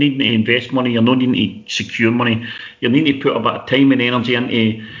no needing to invest money. You're no needing to secure money. You need to put a bit of time and energy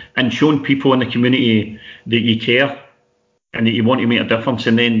into and showing people in the community that you care and that you want to make a difference,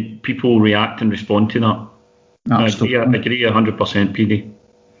 and then people react and respond to that. I agree 100%, PD.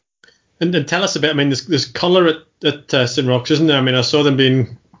 And tell us a bit. I mean, there's colour at St. Roch's, isn't there? I mean, I saw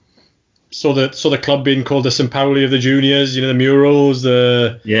them saw the club being called the St. Pauli of the juniors. The murals,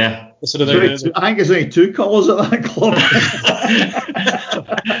 the sort of thing. I think there's only 2 colours at that club.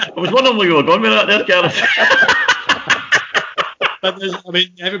 I was wondering where you were going with that there, Gareth. But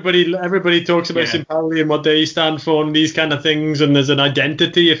everybody talks about St. Pauli and what they stand for and these kind of things, and there's an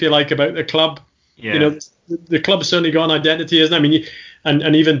identity, if you like, about the club. Yeah. The club's certainly got an identity, isn't it? I mean,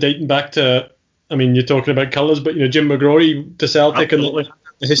 and even dating back to, you're talking about colours, but Jim McGrory to Celtic. Absolutely. And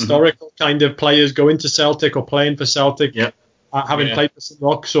the historical kind of players going to Celtic or playing for Celtic, having played for St.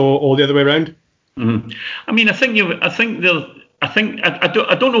 Roch's or the other way around. Mm-hmm. I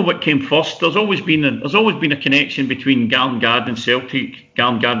don't know what came first. There's always been a connection between Garngard and Celtic,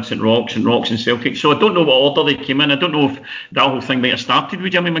 Garngard and St. Roch's and Celtic. So I don't know what order they came in. I don't know if that whole thing might have started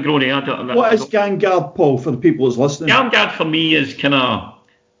with Jimmy McGrory. What is Garngard, Paul, for the people that's listening? Garngard for me is kind of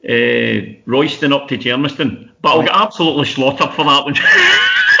Royston up to Germiston, but I'll get absolutely slaughtered for that one.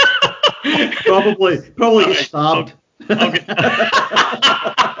 probably get stabbed.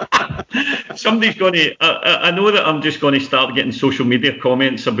 Somebody's going to. I know that I'm just going to start getting social media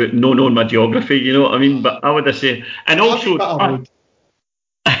comments about not knowing my geography. You know what I mean? But I would say, and also,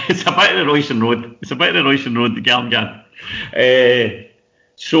 it's about the Royston Road. The Garngard.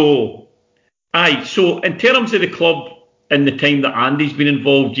 So in terms of the club in the time that Andy's been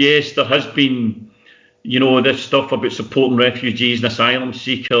involved, yes, there has been, this stuff about supporting refugees and asylum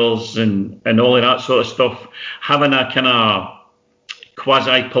seekers and all of that sort of stuff, having a kind of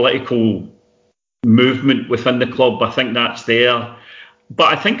quasi-political movement within the club. I think that's there.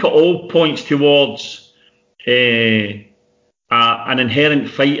 But I think it all points towards an inherent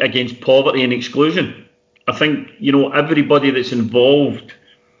fight against poverty and exclusion. I think, everybody that's involved,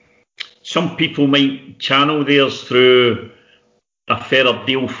 some people might channel theirs through a fairer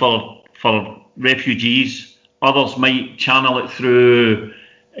deal for refugees. Others might channel it through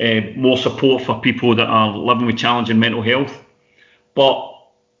more support for people that are living with challenging mental health. But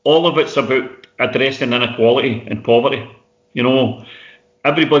all of it's about addressing inequality and poverty.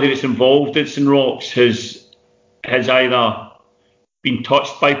 Everybody that's involved in St Roch's has either been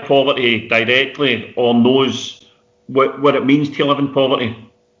touched by poverty directly or knows what it means to live in poverty.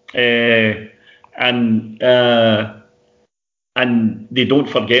 And they don't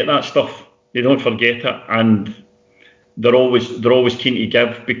forget that stuff. They don't forget it, and they're always keen to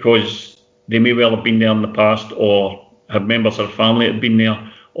give, because they may well have been there in the past, or have members of their family that have been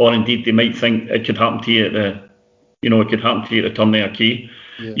there, or indeed they might think it could happen to you at the turn of a key.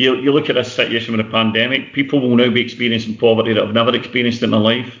 Yeah. You look at this situation with the pandemic. People will now be experiencing poverty that have never experienced it in their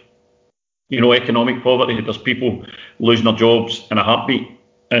life. Economic poverty. There's people losing their jobs in a heartbeat,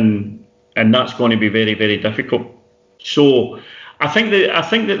 and that's going to be very, very difficult. So I think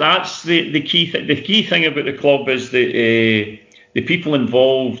that that's the key thing. The key thing about the club is the people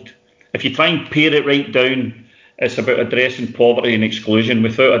involved. If you try and pare it right down, it's about addressing poverty and exclusion.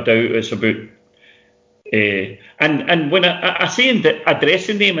 Without a doubt, it's about and when I say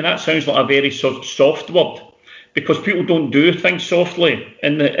addressing them, and that sounds like a very soft word, because people don't do things softly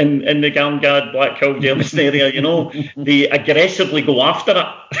in the Garngad, Black Hill, Germiston area. They aggressively go after it.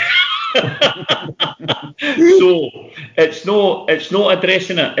 So it's not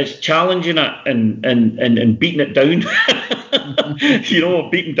addressing it, it's challenging it and beating it down.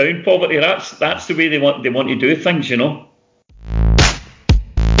 Beating down poverty. That's the way they want to do things.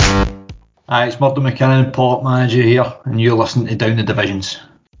 Hi, it's Murdo McKinnon, Port manager here, and you're listening to Down the Divisions.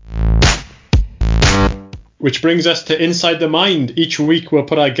 Which brings us to Inside the Mind. Each week we'll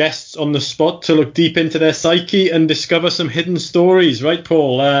put our guests on the spot to look deep into their psyche and discover some hidden stories. Right,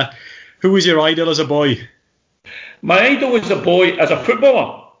 Paul? Who was your idol as a boy? My idol as a boy, as a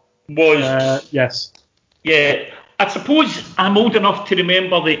footballer, was... yes. Yeah, I suppose I'm old enough to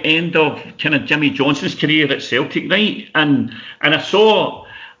remember the end of kind of Jimmy Johnson's career at Celtic, right? And I saw...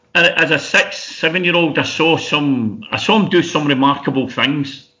 As a 6-7-year-old, I saw him do some remarkable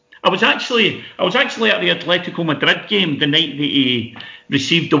things. I was actually at the Atletico Madrid game the night that he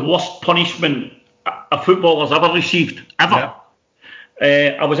received the worst punishment a footballer's ever received, ever.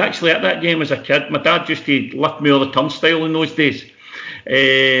 Yeah. I was actually at that game as a kid. My dad used to lift me on the turnstile in those days.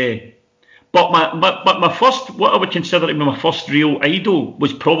 But my first, what I would consider to be my first real idol,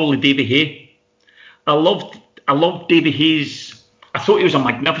 was probably Davy Hay. I loved Davy Hay's. I thought he was a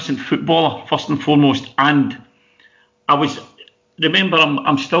magnificent footballer, first and foremost, and I'm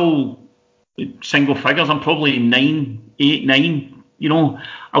still single figures. I'm probably 8, 9.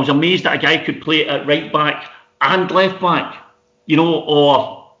 I was amazed that a guy could play at right back and left back,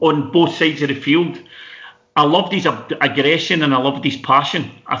 or on both sides of the field. I loved his aggression and I loved his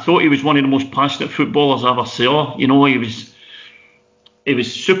passion. I thought he was one of the most passionate footballers I ever saw. He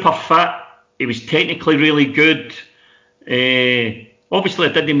was super fit. He was technically really good. Obviously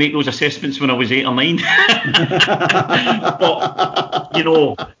I didn't make those assessments when I was 8 or 9.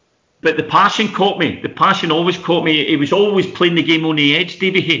 But the passion caught me. The passion always caught me. He was always playing the game on the edge,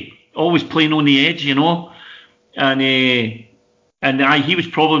 Davy Hay. Always playing on the edge, And he was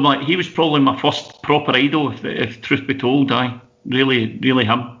probably my first proper idol, if truth be told. Really, really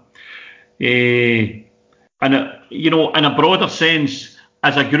him. In a broader sense,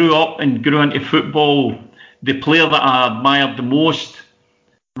 as I grew up and grew into football, the player that I admired the most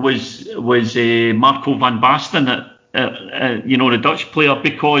was Marco van Basten, the Dutch player,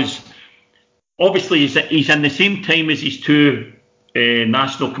 because obviously he's in the same time as his two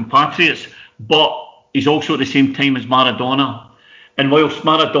national compatriots, but he's also at the same time as Maradona. And whilst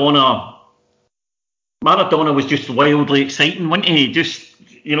Maradona was just wildly exciting, wasn't he? Just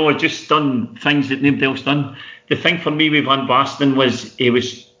done things that nobody else done. The thing for me with Van Basten was he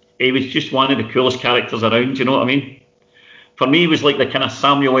was just one of the coolest characters around, you know what I mean? For me, he was like the kind of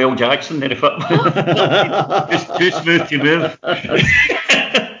Samuel L. Jackson in a football. Just too smooth to move.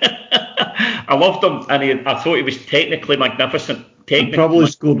 I loved him, and I thought he was technically magnificent. He probably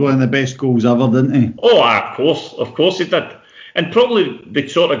scored one of the best goals ever, didn't he? Oh, of course he did. And probably the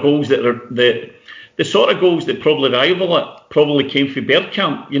sort of goals that probably rival it probably came from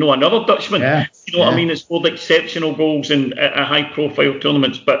Bergkamp, another Dutchman. Yeah, what I mean? It's scored exceptional goals in high-profile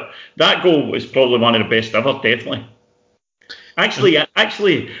tournaments, but that goal was probably one of the best ever, definitely.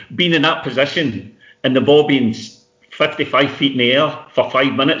 Actually, being in that position and the ball being 55 feet in the air for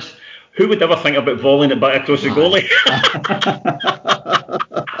 5 minutes, who would ever think about volleying it back across the goalie?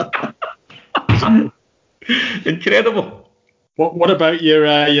 Incredible. What about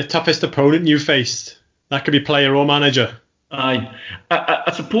your toughest opponent you faced? That could be player or manager. Aye,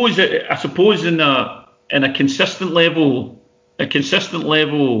 I suppose in a consistent level, I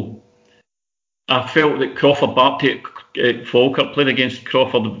felt that Crawford Barty at Falkirk, played against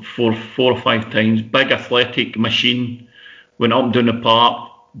Crawford four or five times. Big athletic machine, went up and down the park,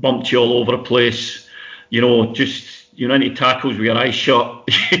 bumped you all over the place. Any tackles with your eyes shut.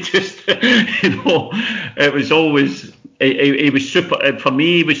 It was always. He was super. For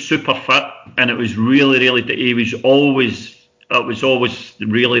me, he was super fit, and it was really, really. It was always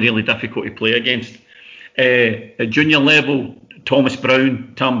really, really difficult to play against. At junior level,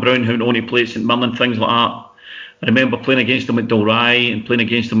 Tam Brown, who only played St Mirren, things like that. I remember playing against him at Dalry and playing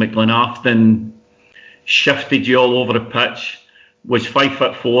against him at Glenafton. Shifted you all over the pitch. Was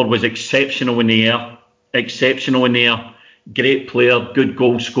 5'4", was exceptional in the air. Great player, good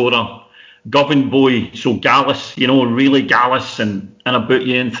goal scorer. Govan boy, so gallus, really gallus and about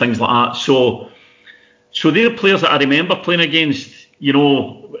you and things like that. So they're players that I remember playing against,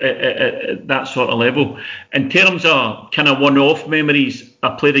 at that sort of level. In terms of kind of one-off memories, I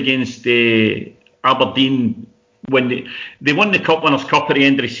played against Aberdeen when they won the Cup Winners' Cup at the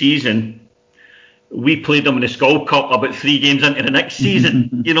end of the season. We played them in the Skull Cup about 3 games into the next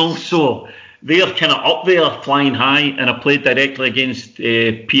season, so they're kind of up there flying high, and I played directly against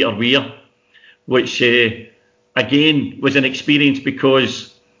Peter Weir, which again was an experience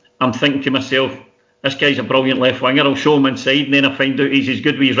because I'm thinking to myself, this guy's a brilliant left winger, I'll show him inside, and then I find out he's as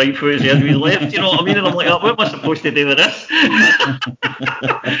good with his right foot as he is with his left, you know what I mean? And I'm like, what am I supposed to do with this?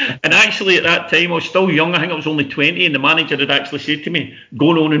 And actually at that time I was still young, I think I was only 20, and the manager had actually said to me,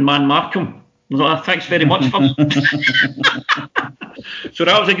 go on and man mark him. I was like, thanks very much for So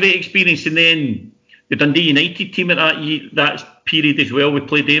that was a great experience. And then the Dundee United team at that period as well, we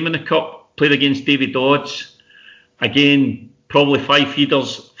played them in the Cup, played against David Dodds. Again, probably 5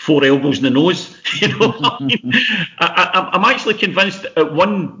 feeders, 4 elbows in the nose. You know what I mean? I'm actually convinced at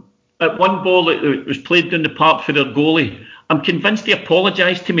one ball that was played down the park for their goalie, I'm convinced he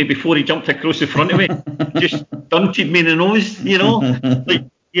apologised to me before he jumped across the front of me. Just dunted me in the nose,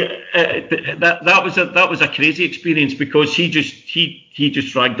 that was a crazy experience because he just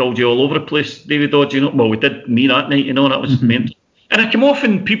ragdolled you all over the place, David Dodds. Well, we did me that night, that was mental. And I come off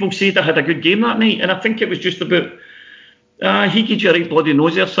and people said I had a good game that night, and I think it was just about he gave you a right bloody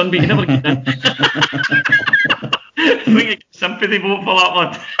nose there, son, but you never get in. I think I get sympathy vote for that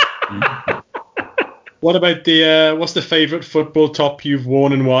one. What about what's the favourite football top you've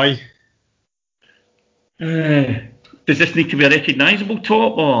worn and why? Does this need to be a recognisable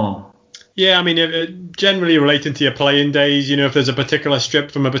top or? Yeah, I mean, generally relating to your playing days, if there's a particular strip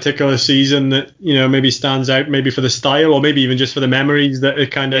from a particular season that, maybe stands out, maybe for the style or maybe even just for the memories that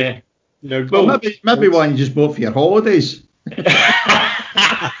it kind of, Well, maybe one you just bought for your holidays.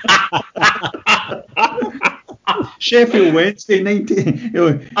 Sheffield Wednesday,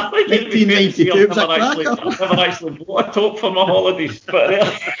 1992. I've never actually bought a top for my holidays, but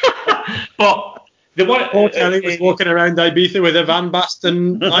the one. Paul Kelly was walking around Ibiza with a Van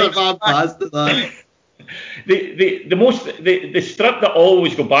Basten. The strip that I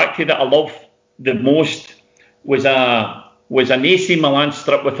always go back to that I love the most was an AC Milan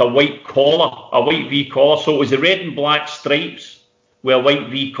strip with a white collar, a white V collar. So it was the red and black stripes with a white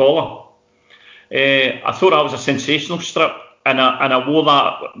V collar. I thought that was a sensational strip, and I wore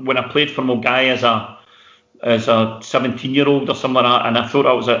that when I played for Mulgai as a 17-year-old or something like that, and I thought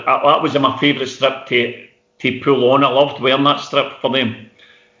that was my favourite strip to pull on. I loved wearing that strip for them.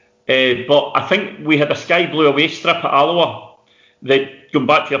 But I think we had a sky blue away strip at Alloa that, going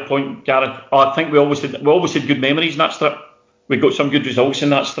back to your point, Gareth, I think we always had good memories in that strip. We got some good results in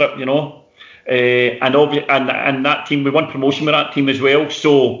that strip, and that team, we won promotion with that team as well.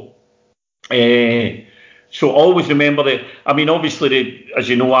 So always remember that. I mean, obviously, as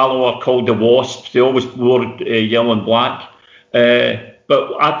you know, Alloa are called the Wasps. They always wore yellow and black.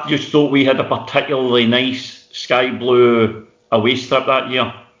 But I just thought we had a particularly nice sky blue away strip that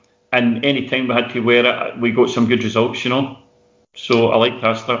year. And any time we had to wear it, we got some good results, So I like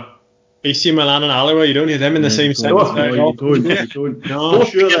that strip. AC Milan and Alloa, you don't hear them in the same sentence. No, you don't. You don't. No. I'm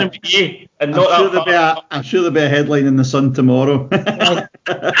sure there'll be a headline in the Sun tomorrow.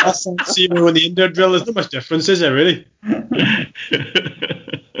 That's San Siro and the indoor drill. There's not much difference, is there, really?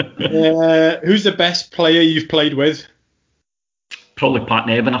 Who's the best player you've played with? Probably Pat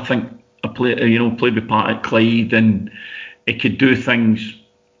Nevin. I think I played with Pat at Clyde, and it could do things.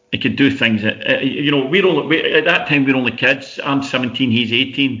 It could do things that, at that time we were only kids. I'm 17, he's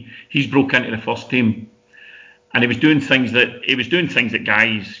 18. He's broke into the first team, and he was doing things that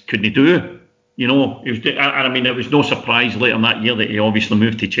guys couldn't do. He was. It was no surprise later in that year that he obviously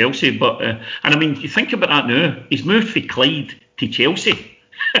moved to Chelsea. But you think about that now. He's moved from Clyde to Chelsea.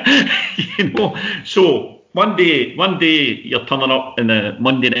 So one day you're turning up on a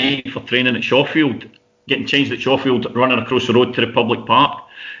Monday night for training at Shawfield, getting changed at Shawfield, running across the road to Republic Park.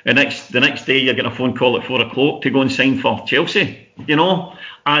 The next day you're getting a phone call at 4 o'clock to go and sign for Chelsea,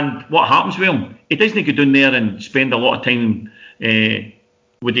 And what happens with him? He doesn't go down there and spend a lot of time,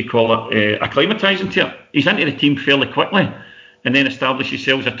 acclimatising to it. He's into the team fairly quickly, and then establishes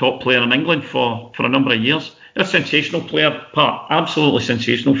himself as a top player in England for a number of years. He's a sensational player, Pat, absolutely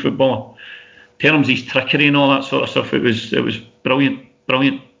sensational footballer. In terms of his trickery and all that sort of stuff, it was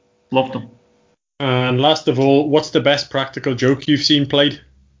brilliant, loved him. And last of all, what's the best practical joke you've seen played?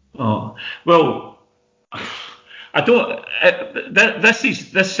 Oh well, I don't.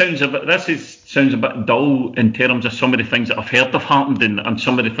 This sounds a bit dull in terms of some of the things that I've heard have happened and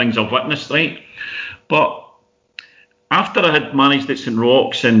some of the things I've witnessed, right? But after I had managed at St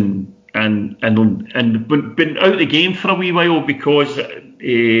Roch's and been out of the game for a wee while because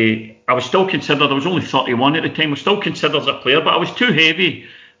I was still considered. I was only 31 at the time. I was still considered as a player, but I was too heavy.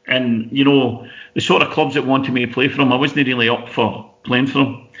 And the sort of clubs that wanted me to play for them, I wasn't really up for playing for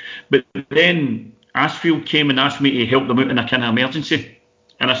them. But then Ashfield came and asked me to help them out in a kind of emergency,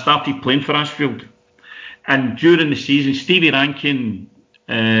 and I started playing for Ashfield. And during the season, Stevie Rankin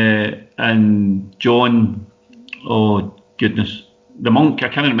and John, oh goodness, the Monk, I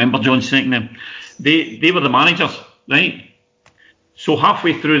can't remember John's second name. They were the managers, right? So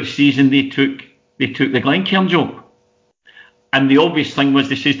halfway through the season, they took the Glencairn job. And the obvious thing was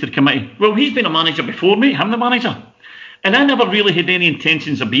they says to the committee, well, he's been a manager before me, I'm the manager. And I never really had any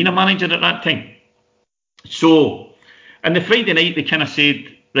intentions of being a manager at that time. So, on the Friday night, they kind of said,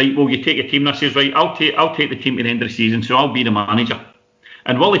 right, well, you take a team. And I says, right, I'll take the team to the end of the season, so I'll be the manager.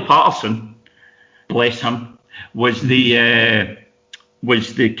 And Willie Patterson, bless him, was the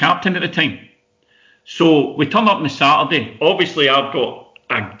captain at the time. So we turned up on the Saturday. Obviously, I've got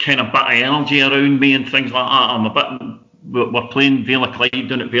a kind of bit of energy around me and things like that. We're playing Vale Clyde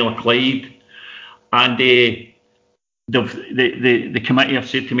down at Vale Clyde, and the committee have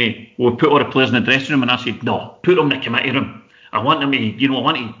said to me, "Well, put all the players in the dressing room," and I said, "No, put them in the committee room. I want them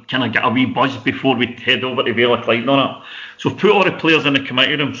to, kind of get a wee buzz before we head over to Vale Clyde and all that." So put all the players in the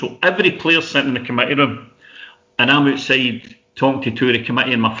committee room. So every player's sitting in the committee room, and I'm outside talking to two of the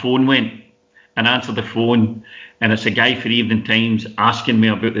committee, and my phone went, and I answered the phone, and it's a guy for the Evening Times asking me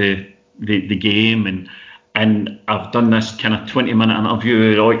about the game, and I've done this kind of 20-minute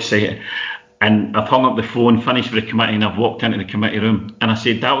interview, all excited, and I've hung up the phone, finished for the committee, and I've walked into the committee room, and I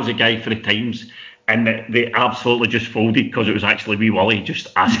said that was a guy for the Times, and they absolutely just folded because it was actually wee Wally just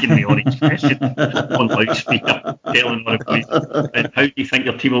asking me all these questions on loudspeaker, telling all the boys, and how do you think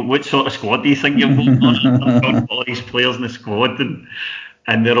your team, what sort of squad do you think you've got? All these players in the squad,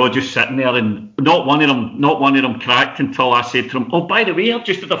 and they're all just sitting there, and not one of them cracked until I said to them, "Oh, by the way, I've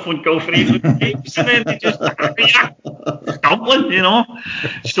just had a phone call for you." And then they just stumbling,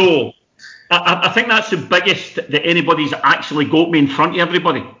 So I think that's the biggest that anybody's actually got me in front of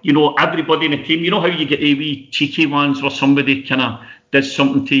everybody. Everybody in the team. You know how you get the wee cheeky ones where somebody kind of does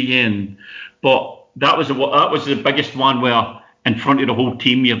something to you, but that was the biggest one where in front of the whole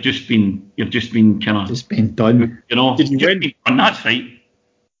team you've just been kind of just been done. Did you win? And that's right.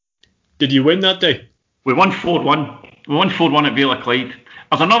 Did you win that day? We won 4-1. We won 4-1 at Vale Clyde.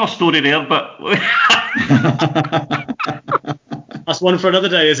 There's another story there, but that's one for another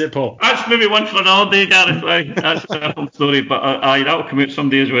day, is it, Paul? That's maybe one for another day, Gareth. That's a different story, but that'll come out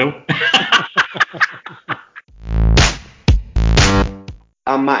someday as well.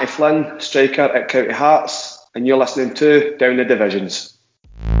 I'm Matty Flynn, striker at County Hearts, and you're listening to Down the Divisions.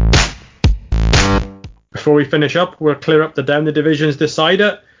 Before we finish up, we'll clear up the Down the Divisions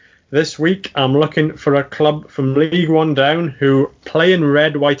decider. This week, I'm looking for a club from League One down who play in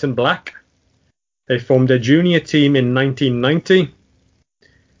red, white and black. They formed a junior team in 1990.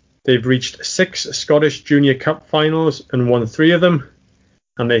 They've reached 6 Scottish Junior Cup finals and won 3 of them.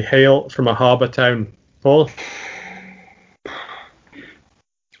 And they hail from a harbour town. Paul?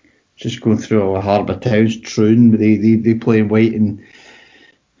 just going through all the Harbour Towns, Troon, they play in white, and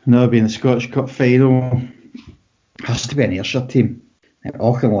now being the Scottish Cup final. Has to be an Ayrshire team.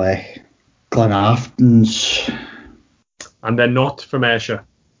 Auchinleck, Glenaftons. And they're not from Ayrshire.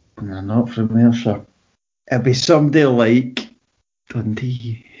 And they're not from Ayrshire. It'll be somebody like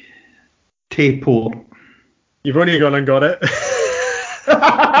Dundee. Tayport. You've only gone and got it.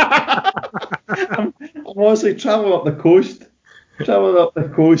 I'm honestly travelling up the coast.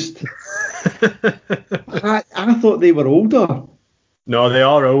 I thought they were older. No, they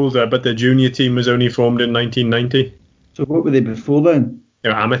are older, but the junior team was only formed in 1990. So what were they before then?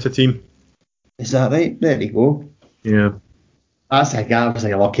 They're an amateur team. Is that right? There you go. Yeah. That was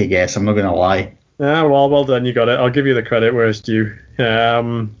like a lucky guess, I'm not going to lie. Yeah, well done, you got it. I'll give you the credit where it's due.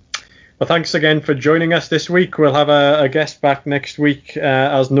 Well, thanks again for joining us this week. We'll have a guest back next week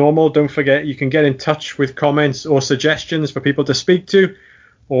as normal. Don't forget, you can get in touch with comments or suggestions for people to speak to,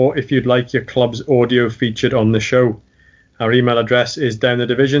 or if you'd like your club's audio featured on the show. Our email address is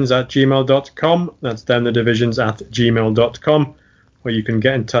downthedivisions@gmail.com. That's downthedivisions@gmail.com, or you can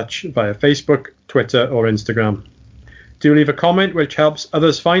get in touch via Facebook, Twitter, or Instagram. Do leave a comment, which helps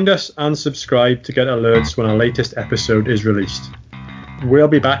others find us, and subscribe to get alerts when our latest episode is released. We'll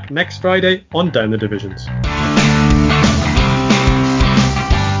be back next Friday on Down the Divisions.